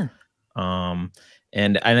 So yeah.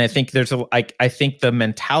 And I think I think the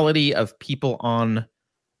mentality of people on,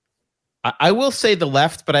 I will say the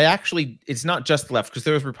left, but it's not just the left because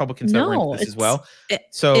there was Republicans that were into this as well.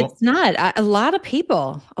 So it's not a lot of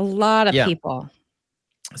people.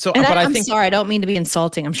 So, and but I'm sorry, I don't mean to be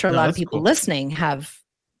insulting. I'm sure a lot of people listening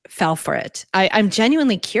fell for it. I'm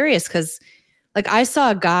genuinely curious because, like, I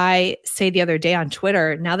saw a guy say the other day on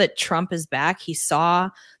Twitter, now that Trump is back, he saw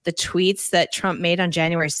the tweets that Trump made on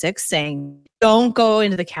January 6th saying, don't go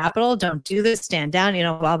into the Capitol, don't do this, stand down, you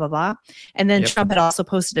know, blah, blah, blah. And then Trump had also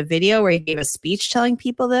posted a video where he gave a speech telling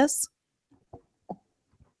people this.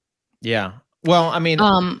 Yeah. Well, I mean.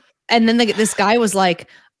 And then this guy was like,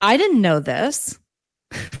 I didn't know this.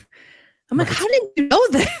 I'm like, how didn't you know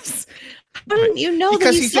this? How didn't you know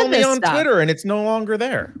because that he's only on stuff? Twitter and it's no longer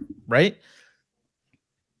there, right?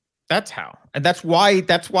 That's how, and that's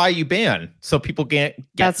why you ban so people can't get.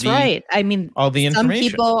 That's right. I mean, all the information.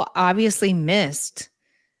 Some people obviously missed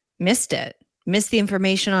the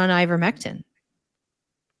information on ivermectin.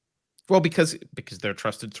 Well, because their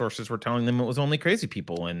trusted sources were telling them it was only crazy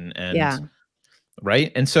people, and yeah,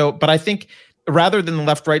 right. And so, but I think rather than the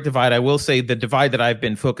left-right divide, I will say the divide that I've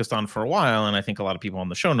been focused on for a while, and I think a lot of people on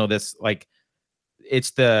the show know this. Like,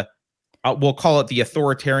 it's we'll call it the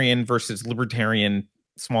authoritarian versus libertarian.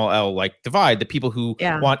 Small L like divide, the people who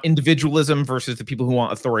want individualism versus the people who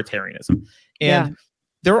want authoritarianism. And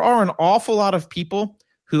there are an awful lot of people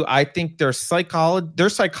who I think their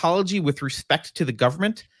psychology with respect to the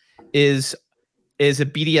government is a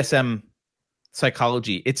BDSM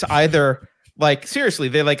psychology. It's either like, seriously,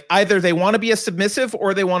 they like either they want to be a submissive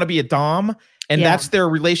or they want to be a dom, and that's their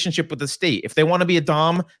relationship with the state. If they want to be a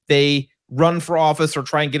dom, they run for office or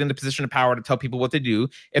try and get into position of power to tell people what to do.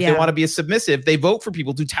 If they want to be a submissive, they vote for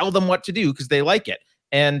people to tell them what to do because they like it.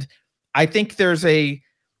 And I think there's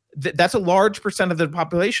that's a large percent of the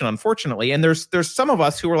population, unfortunately. And there's some of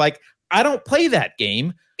us who are like, I don't play that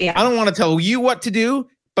game. Yeah. I don't want to tell you what to do,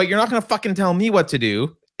 but you're not going to fucking tell me what to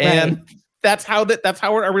do. And that's how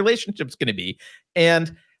our relationship's going to be.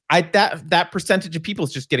 And that percentage of people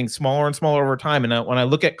is just getting smaller and smaller over time. And when I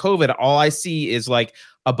look at COVID, all I see is like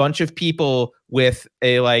a bunch of people with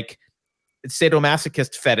a like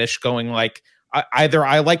sadomasochist fetish going like, either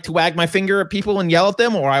I like to wag my finger at people and yell at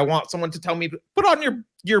them, or I want someone to tell me, put on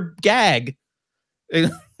your gag.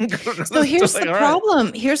 So here's the problem.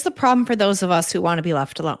 Right. Here's the problem for those of us who want to be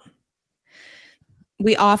left alone.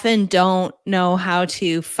 We often don't know how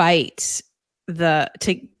to fight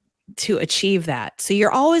to achieve that. So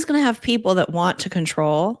you're always going to have people that want to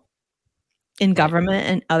control in government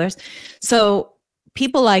and others. So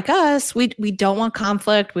people like us, we don't want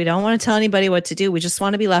conflict. We don't want to tell anybody what to do. We just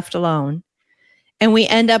want to be left alone. And we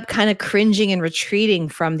end up kind of cringing and retreating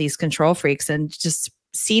from these control freaks and just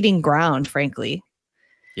ceding ground, frankly.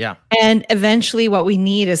 Yeah. And eventually what we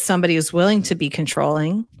need is somebody who's willing to be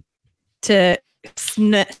controlling, to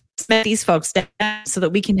smack these folks down so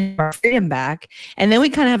that we can have our freedom back. And then we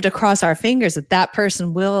kind of have to cross our fingers that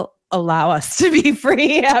person will allow us to be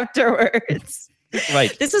free afterwards.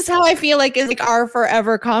 Right. This is how I feel like is like our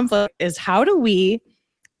forever conflict is how do we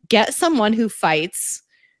get someone who fights,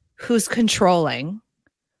 who's controlling,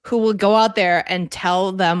 who will go out there and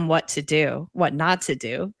tell them what to do, what not to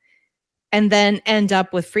do, and then end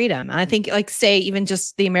up with freedom. And I think like say even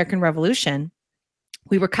just the American Revolution,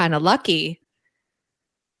 we were kind of lucky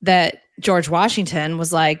that George Washington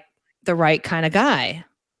was like the right kind of guy.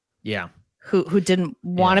 Yeah. Who didn't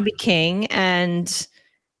want to be king and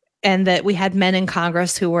that we had men in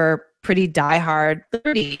Congress who were pretty diehard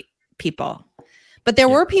liberty people. But there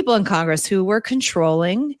were people in Congress who were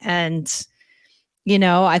controlling and, you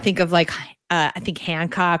know, I think of like, I think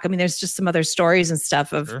Hancock. I mean, there's just some other stories and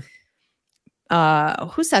stuff of,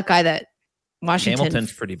 who's that guy that Washington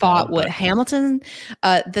Hamilton's pretty fought bad, what but- Hamilton,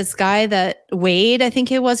 this guy that Wade, I think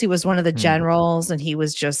he was one of the generals, and he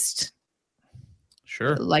was just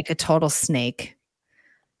sure like a total snake.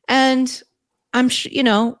 And I'm sure, you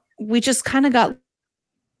know, we just kind of got,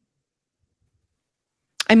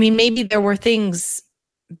 I mean, maybe there were things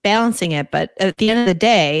balancing it, but at the end of the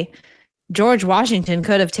day, George Washington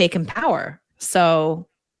could have taken power. So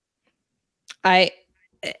I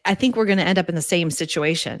think we're going to end up in the same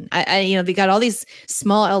situation. You know, they got all these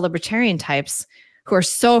small L libertarian types who are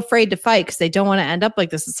so afraid to fight because they don't want to end up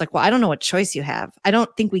like this. It's like, well, I don't know what choice you have. I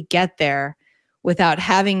don't think we get there without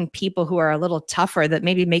having people who are a little tougher that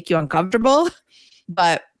maybe make you uncomfortable,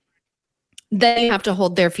 but then you have to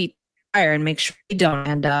hold their feet fire and make sure you don't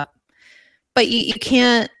end up. But you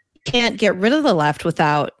can't get rid of the left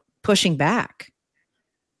without pushing back.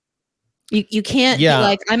 You can't be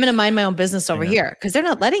like, I'm going to mind my own business over here, because they're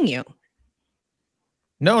not letting you.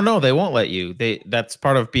 No, they won't let you. That's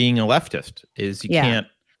part of being a leftist is you can't.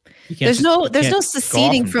 There's no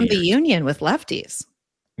seceding from the union with lefties.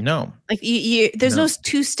 No, like there's no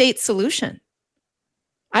two-state solution.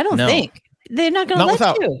 I don't think they're not going to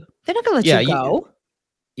let you. They're not going to let you go.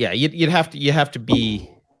 You'd have to be.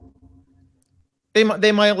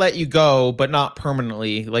 They might let you go, but not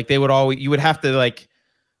permanently. Like you would have to like.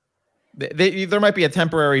 There might be a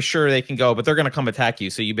temporary, sure, they can go, but they're going to come attack you.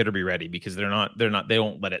 So you better be ready, because they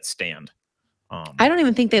won't let it stand. I don't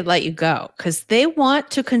even think they'd let you go, because they want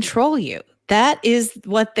to control you. That is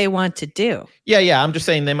what they want to do. Yeah. I'm just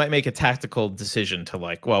saying they might make a tactical decision to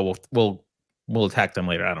like, well, we'll attack them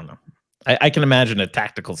later. I don't know. I can imagine a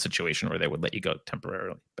tactical situation where they would let you go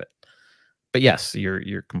temporarily, but yes,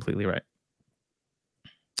 you're completely right.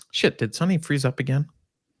 Shit, did Sunny freeze up again?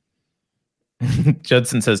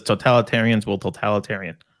 Judson says totalitarians will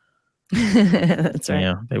totalitarian. That's right.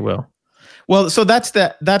 Yeah, they will. Well, so that's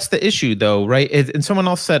the issue, though, right? And someone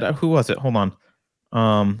else said, who was it? Hold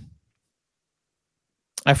on.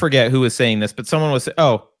 I forget who was saying this, but someone was.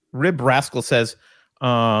 Oh, Rib Rascal says.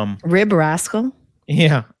 Rib Rascal.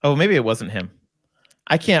 Yeah. Oh, maybe it wasn't him.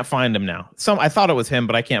 I can't find him now. I thought it was him,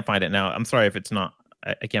 but I can't find it now. I'm sorry if it's not.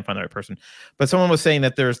 I can't find the right person. But someone was saying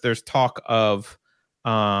that there's talk of.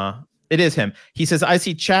 It is him. He says, I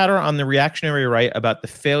see chatter on the reactionary right about the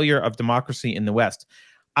failure of democracy in the West.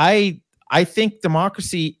 I think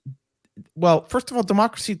democracy, well, first of all,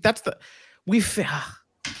 democracy,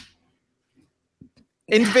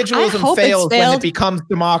 individualism fails when it becomes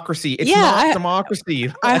democracy. It's not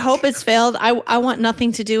democracy. I hope it's failed. I want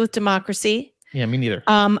nothing to do with democracy. Yeah, me neither.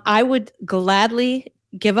 I would gladly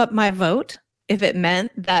give up my vote if it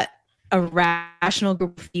meant that a rational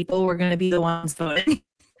group of people were going to be the ones voting.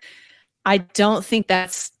 I don't think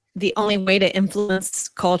that's the only way to influence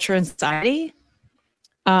culture and society.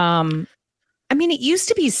 I mean, it used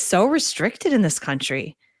to be so restricted in this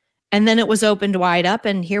country, and then it was opened wide up,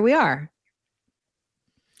 and here we are.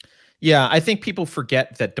 Yeah, I think people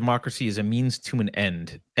forget that democracy is a means to an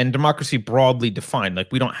end, and democracy broadly defined. Like,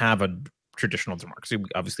 we don't have a traditional democracy.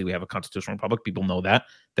 Obviously, we have a constitutional republic. People know that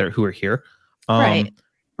who are here, right?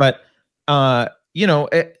 But you know.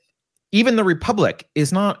 Even the republic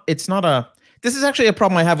is not, this is actually a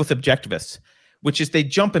problem I have with objectivists, which is they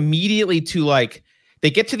jump immediately to like, they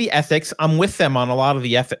get to the ethics. I'm with them on a lot of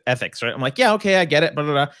the ethics, right? I'm like, yeah, okay, I get it. Blah,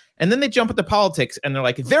 blah, blah. And then they jump into politics and they're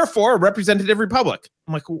like, therefore, a representative republic.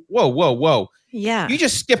 I'm like, whoa. Yeah. You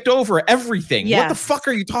just skipped over everything. Yes. What the fuck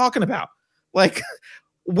are you talking about? Like,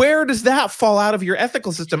 where does that fall out of your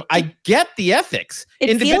ethical system? I get the ethics.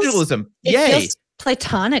 Individualism. It feels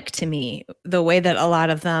platonic to me, the way that a lot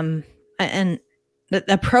of them and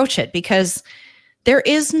approach it, because there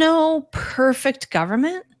is no perfect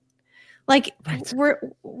government. Like, right.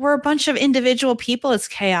 we're a bunch of individual people. It's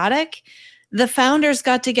chaotic. The founders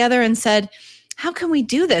got together and said, how can we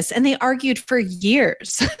do this? And they argued for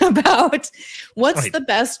years about what's the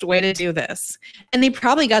best way to do this. And they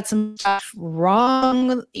probably got some stuff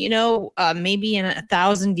wrong. You know, maybe in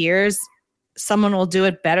 1,000 years, someone will do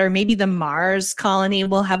it better. Maybe the Mars colony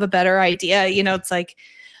will have a better idea. You know, it's like,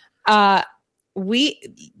 it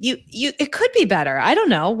could be better. I don't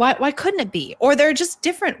know. Why couldn't it be? Or there are just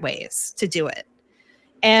different ways to do it.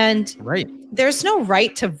 And there's no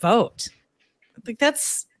right to vote. Like,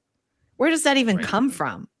 where does that even come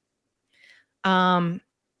from? Well,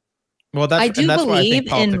 I do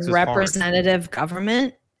believe in representative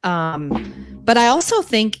government. But I also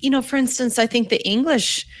think, you know, for instance, I think the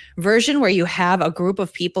English version, where you have a group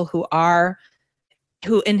of people who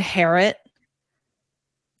inherit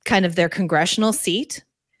kind of their congressional seat.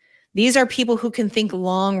 These are people who can think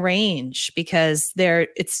long range, because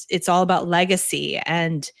it's all about legacy,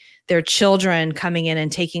 and their children coming in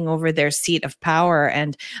and taking over their seat of power.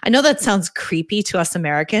 And I know that sounds creepy to us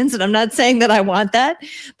Americans, and I'm not saying that I want that,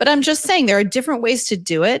 but I'm just saying there are different ways to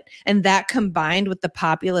do it. And that combined with the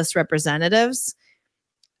populist representatives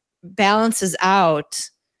balances out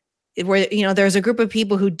where, there's a group of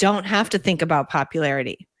people who don't have to think about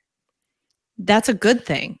popularity. That's a good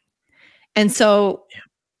thing. And so,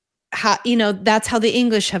 that's how the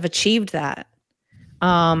English have achieved that.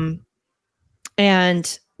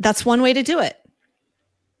 And that's one way to do it.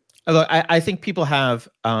 Look, I think people have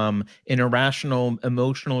an irrational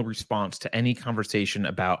emotional response to any conversation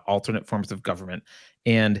about alternate forms of government.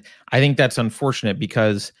 And I think that's unfortunate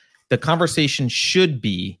because the conversation should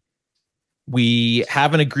be, we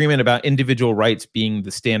have an agreement about individual rights being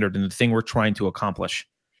the standard and the thing we're trying to accomplish.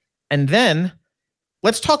 And then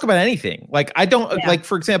let's talk about anything. Like, like,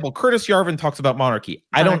 for example, Curtis Yarvin talks about monarchy.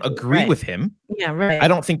 I don't agree with him. Yeah, right. I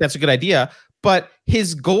don't think that's a good idea. But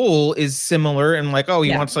his goal is similar, and like,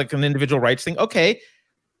 he wants like an individual rights thing. Okay,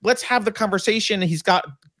 let's have the conversation. He's got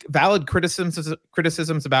valid criticisms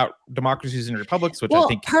about democracies and republics, which I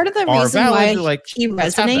think part of the reason why he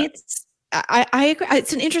resonates. I agree.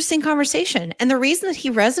 It's an interesting conversation, and the reason that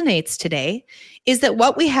he resonates today is that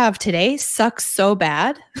what we have today sucks so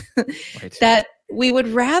bad that we would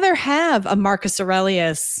rather have a Marcus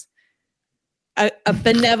Aurelius, a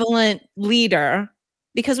benevolent leader,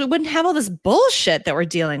 because we wouldn't have all this bullshit that we're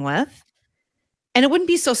dealing with, and it wouldn't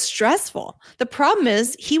be so stressful. The problem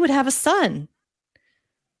is he would have a son,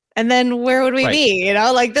 and then where would we be?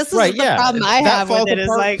 This is the problem I have with it. Is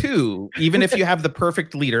like, too. Even if you have the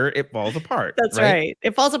perfect leader, it falls apart. That's right.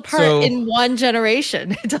 It falls apart in one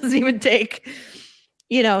generation. It doesn't even take,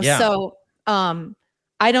 So,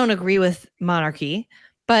 I don't agree with monarchy.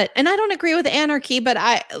 And I don't agree with anarchy, but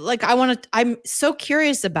I'm so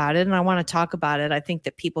curious about it and I want to talk about it. I think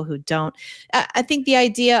that people who don't, I think the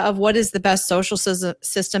idea of what is the best social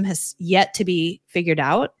system has yet to be figured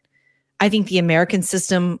out. I think the American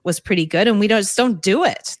system was pretty good and we just don't do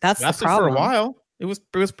it. That's the problem. For a while. It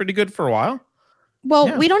was pretty good for a while.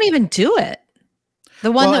 Well, we don't even do it.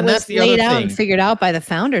 The one that was laid out and figured out by the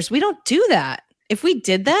founders, we don't do that. If we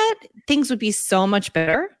did that, things would be so much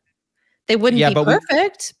better. They wouldn't be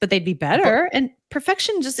perfect, but they'd be better. And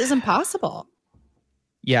perfection just isn't possible.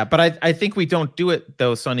 Yeah, but I think we don't do it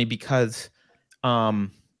though, Sunny, because I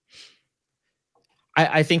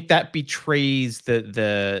think that betrays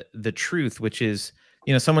the truth, which is,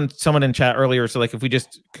 someone in chat earlier. So like, if we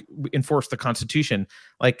just enforce the Constitution,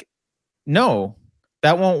 like, no,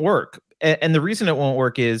 that won't work. And the reason it won't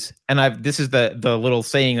work is, this is the little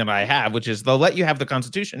saying that I have, which is they'll let you have the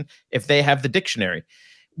Constitution if they have the dictionary.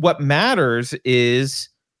 What matters is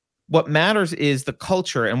the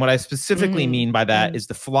culture. And what I specifically mean by that is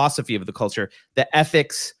the philosophy of the culture, the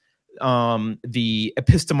ethics, the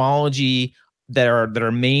epistemology that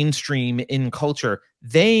are mainstream in culture.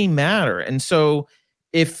 They matter. And so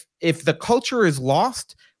if the culture is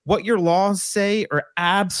lost, what your laws say are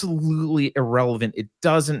absolutely irrelevant. It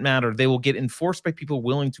doesn't matter. They will get enforced by people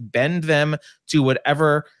willing to bend them to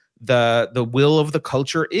whatever the will of the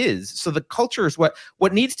culture is. So the culture is what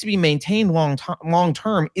needs to be maintained long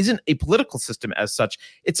term isn't a political system as such.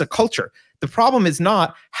 It's a culture. The problem is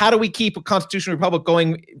not how do we keep a constitutional republic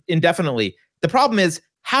going indefinitely. The problem is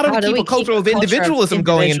how do we keep a culture of individualism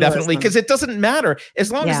going indefinitely? Because it doesn't matter.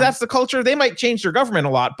 As long as that's the culture, they might change their government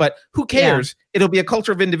a lot, but who cares? It'll be a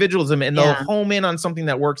culture of individualism and they'll home in on something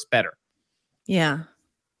that works better. Yeah.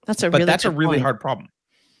 That's a really hard problem.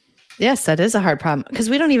 Yes, that is a hard problem because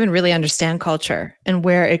we don't even really understand culture and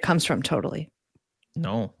where it comes from totally.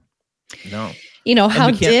 No. How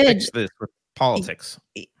we can't fix this with politics.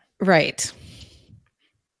 Right.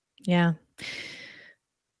 Yeah.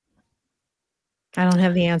 I don't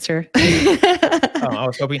have the answer. I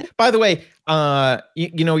was hoping. By the way,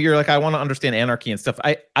 you're like, I want to understand anarchy and stuff.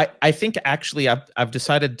 I think actually I've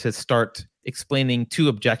decided to start explaining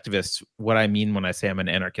to objectivists what I mean when I say I'm an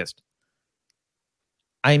anarchist.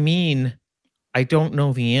 I mean, I don't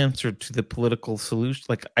know the answer to the political solution.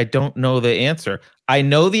 Like, I don't know the answer. I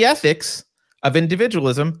know the ethics of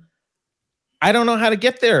individualism. I don't know how to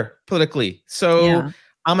get there politically. So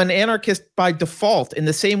I'm an anarchist by default in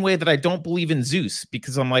the same way that I don't believe in Zeus,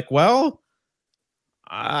 because I'm like, well,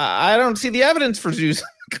 I don't see the evidence for Zeus.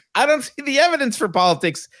 I don't see the evidence for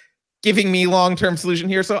politics giving me long-term solution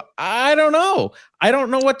here. So I don't know. I don't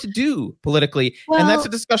know what to do politically. And that's a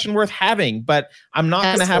discussion worth having, but I'm not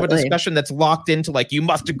going to have a discussion that's locked into like, you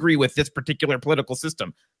must agree with this particular political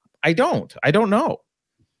system. I don't know.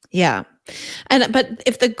 Yeah. But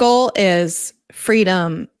if the goal is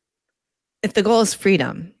freedom,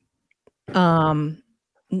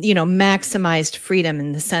 maximized freedom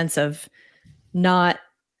in the sense of not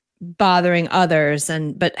bothering others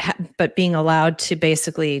but being allowed to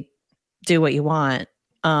basically do what you want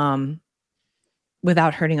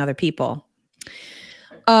without hurting other people.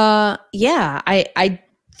 I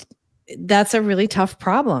that's a really tough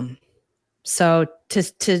problem. So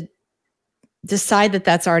to decide that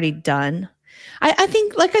that's already done, I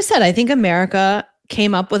think, like I said, I think America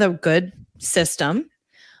came up with a good system.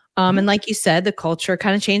 And like you said, the culture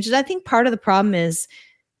kind of changes. I think part of the problem is,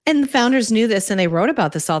 and the founders knew this and they wrote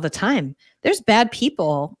about this all the time, there's bad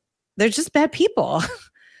people. They're just bad people.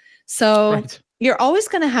 So right. You're always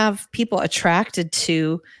going to have people attracted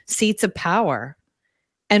to seats of power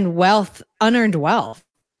and wealth, unearned wealth.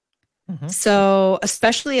 Mm-hmm. So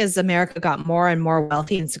especially as America got more and more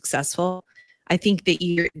wealthy and successful, I think that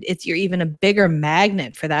you're even a bigger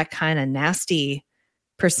magnet for that kind of nasty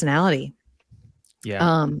personality.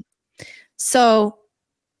 Yeah. So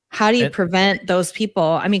how do you prevent those people?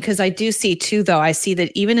 I mean, because I do see too, though, I see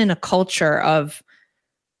that even in a culture of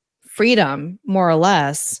freedom, more or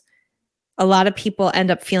less, a lot of people end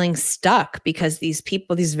up feeling stuck because these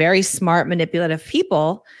people, these very smart, manipulative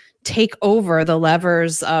people, take over the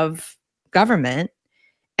levers of government.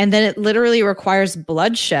 And then it literally requires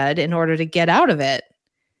bloodshed in order to get out of it.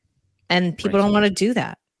 And people don't want to do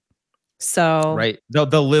that. So right. They'll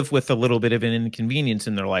live with a little bit of an inconvenience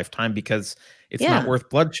in their lifetime because it's not worth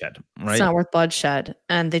bloodshed. Right. It's not worth bloodshed.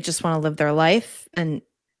 And they just want to live their life and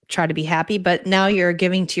try to be happy. But now you're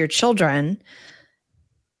giving to your children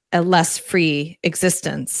a less free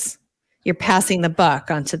existence. You're passing the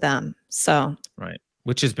buck onto them. So right.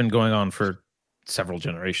 Which has been going on for several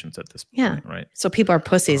generations at this point, right? So people are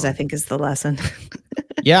pussies, I think, is the lesson.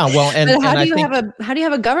 Yeah, well, and but how do you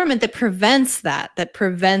have a government that prevents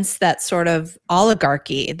that sort of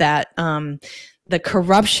oligarchy, that the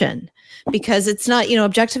corruption? Because it's not,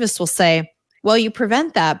 objectivists will say, well, you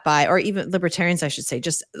prevent that by, or even libertarians, I should say,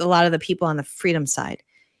 just a lot of the people on the freedom side.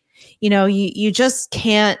 You just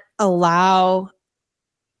can't allow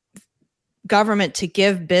government to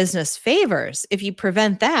give business favors. If you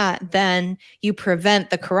prevent that, then you prevent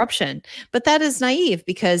the corruption. But that is naive,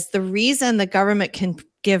 because the reason the government can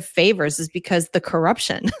give favors is because the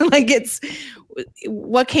corruption. Like, it's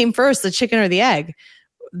what came first, the chicken or the egg?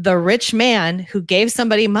 The rich man who gave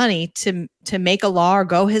somebody money to make a law or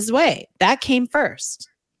go his way. That came first.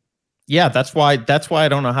 Yeah, that's why I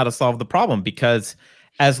don't know how to solve the problem, because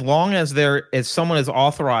as long as someone is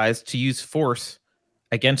authorized to use force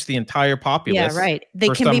against the entire populace, they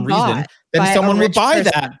can be bought, then someone will buy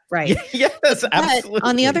that. Right. Yes, absolutely. But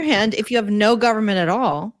on the other hand, if you have no government at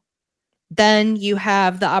all, then you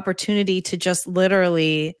have the opportunity to just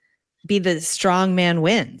literally be the strong man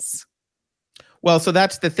wins. Well, so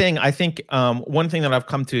that's the thing. I think one thing that I've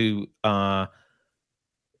come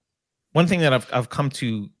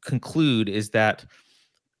to conclude is that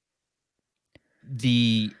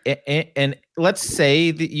and let's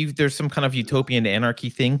say that there's some kind of utopian anarchy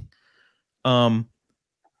thing.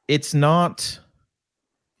 It's not.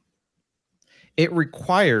 It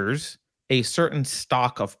requires a certain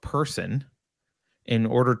stock of person in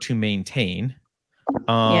order to maintain.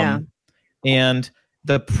 And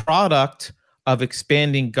the product of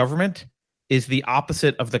expanding government is the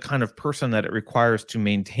opposite of the kind of person that it requires to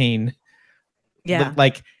maintain. Yeah.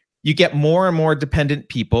 Like, you get more and more dependent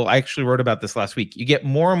people. I actually wrote about this last week. You get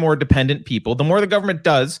more and more dependent people. The more the government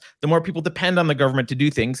does, the more people depend on the government to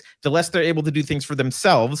do things, the less they're able to do things for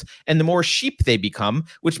themselves, and the more sheep they become,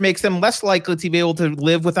 which makes them less likely to be able to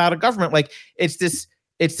live without a government. Like, it's this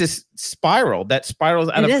spiral that spirals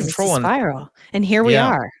out of control. It's a spiral. And here we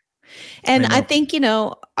are. And I think,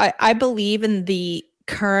 I believe in the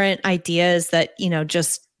current ideas that,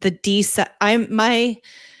 just the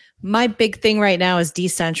my big thing right now is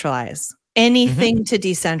decentralize. Anything to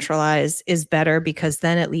decentralize is better, because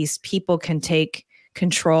then at least people can take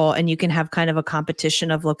control and you can have kind of a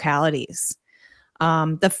competition of localities.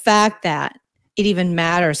 The fact that it even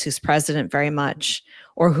matters who's president very much,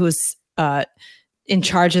 or who's in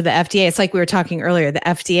charge of the FDA. It's like we were talking earlier, the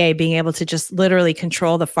FDA being able to just literally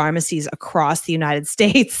control the pharmacies across the United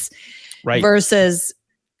States, versus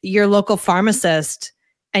your local pharmacist,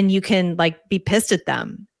 and you can be pissed at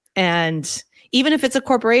them. And even if it's a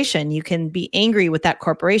corporation, you can be angry with that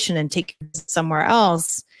corporation and take it somewhere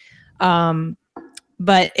else.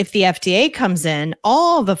 But if the FDA comes in,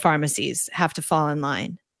 all the pharmacies have to fall in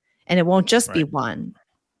line, and it won't just be one.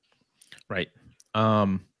 Right.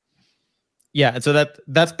 Yeah. So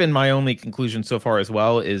that's been my only conclusion so far as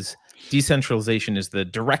well, is decentralization is the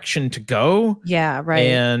direction to go. Yeah. Right.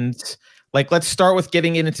 And let's start with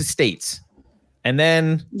getting it into states. And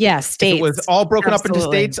then states. If it was all broken up into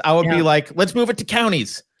states, I would be like, let's move it to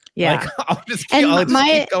counties. Yeah. Like, I'll just keep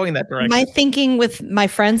going that direction. My thinking with my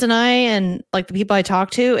friends and I and like the people I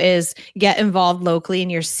talk to is get involved locally in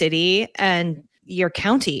your city and your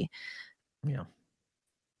county. Yeah.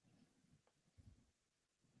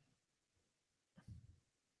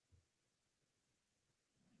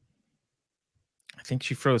 I think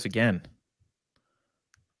she froze again.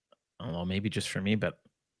 I don't know, maybe just for me, but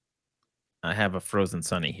I have a frozen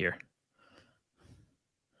Sunny here.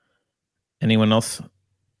 Anyone else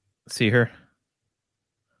see her?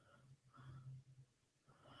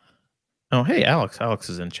 Oh, hey, Alex. Alex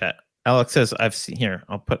is in chat. Alex says, I've seen here.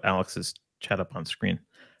 I'll put Alex's chat up on screen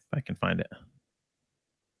if I can find it.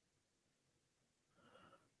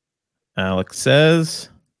 Alex says,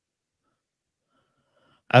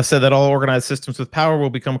 I've said that all organized systems with power will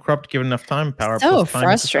become corrupt given enough time. Power. So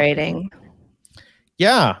frustrating.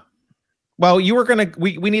 Yeah. Well, you were going to,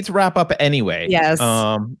 we need to wrap up anyway. Yes.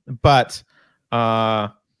 But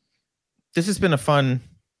this has been a fun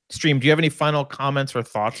stream. Do you have any final comments or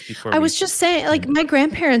thoughts before? I was just saying, like, my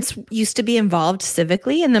grandparents used to be involved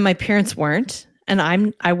civically, and then my parents weren't, and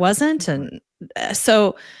I wasn't. And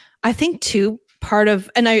so I think too, part of,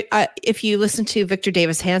 and I if you listen to Victor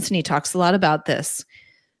Davis Hanson, he talks a lot about this.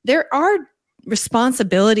 There are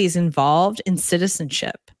responsibilities involved in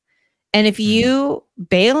citizenship. And if you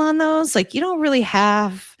bail on those, like, you don't really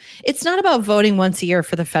have, it's not about voting once a year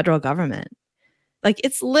for the federal government. Like,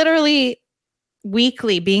 it's literally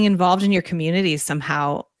weekly being involved in your community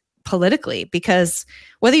somehow politically, because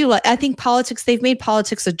whether you like, I think politics, they've made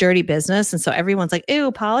politics a dirty business. And so everyone's like,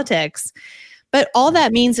 ew, politics. But all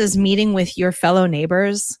that means is meeting with your fellow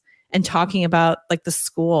neighbors and talking about like the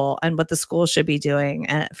school and what the school should be doing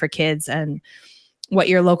for kids and what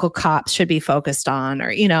your local cops should be focused on,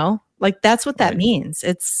 or, you know, like that's what that means.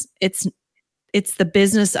 It's the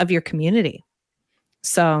business of your community.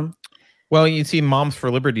 So, well, you see, Moms for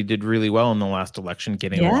Liberty did really well in the last election,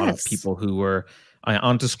 getting a lot of people who were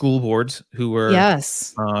onto school boards who were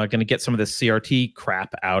going to get some of this CRT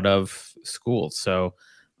crap out of schools. So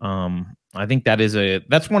I think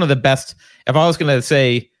that's one of the best. If I was going to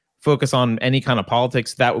say focus on any kind of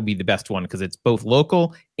politics, that would be the best one, because it's both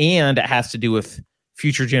local and it has to do with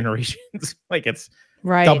future generations. Like, it's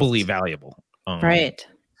doubly valuable.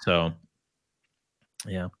 So,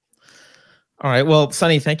 yeah. All right. Well,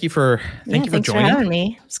 Sunny, thank you for joining. For having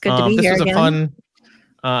me. It's good to be here again. This was a fun.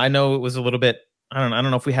 I know it was a little bit. I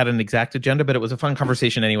don't know if we had an exact agenda, but it was a fun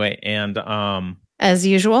conversation anyway. And as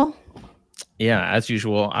usual. Yeah, as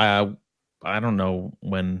usual. I don't know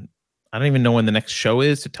when. I don't even know when the next show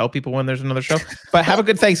is to tell people when there's another show. But have a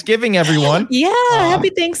good Thanksgiving, everyone. Yeah, happy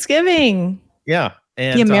Thanksgiving. Yeah,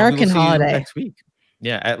 and the American holiday next week.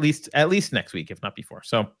 Yeah, at least next week, if not before.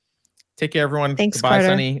 So, take care, everyone. Thanks, Goodbye, Carter.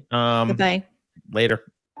 Sunny. Goodbye. Later.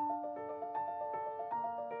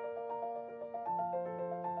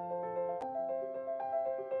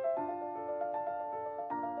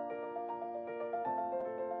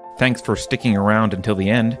 Thanks for sticking around until the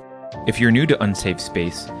end. If you're new to Unsafe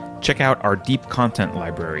Space, check out our deep content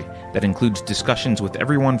library that includes discussions with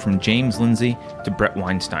everyone from James Lindsay to Brett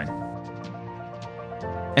Weinstein.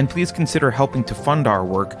 And please consider helping to fund our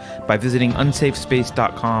work by visiting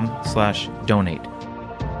unsafespace.com/donate.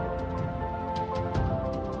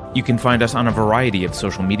 You can find us on a variety of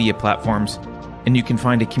social media platforms, and you can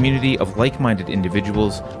find a community of like-minded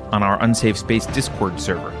individuals on our Unsafe Space Discord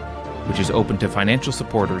server, which is open to financial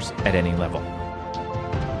supporters at any level.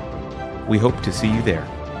 We hope to see you there.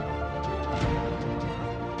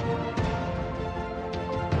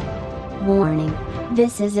 Warning.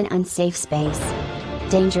 This is an unsafe space.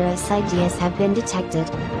 Dangerous ideas have been detected.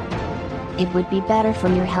 It would be better for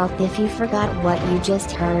your health if you forgot what you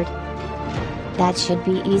just heard. That should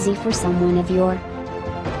be easy for someone of your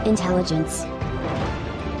intelligence.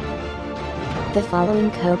 The following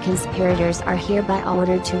co-conspirators are hereby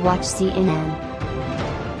ordered to watch CNN.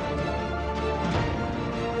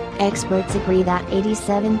 Experts agree that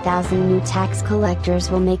 87,000 new tax collectors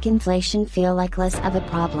will make inflation feel like less of a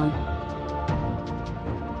problem.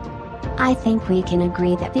 I think we can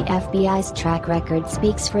agree that the FBI's track record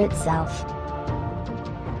speaks for itself.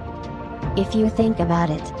 If you think about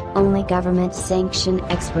it, only government-sanctioned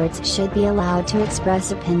experts should be allowed to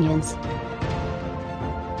express opinions.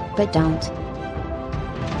 But don't.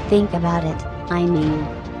 Think about it, I mean.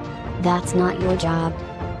 That's not your job.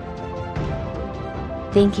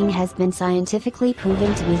 Thinking has been scientifically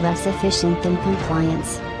proven to be less efficient than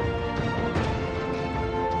compliance.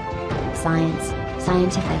 Science,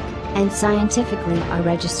 scientific, and scientifically are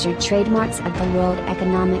registered trademarks of the World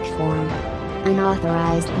Economic Forum.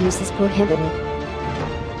 Unauthorized use is prohibited.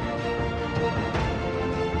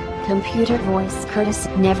 Computer voice courtesy.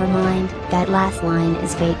 Never mind, that last line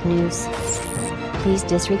is fake news. Please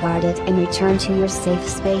disregard it and return to your safe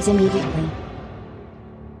space immediately.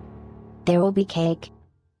 There will be cake.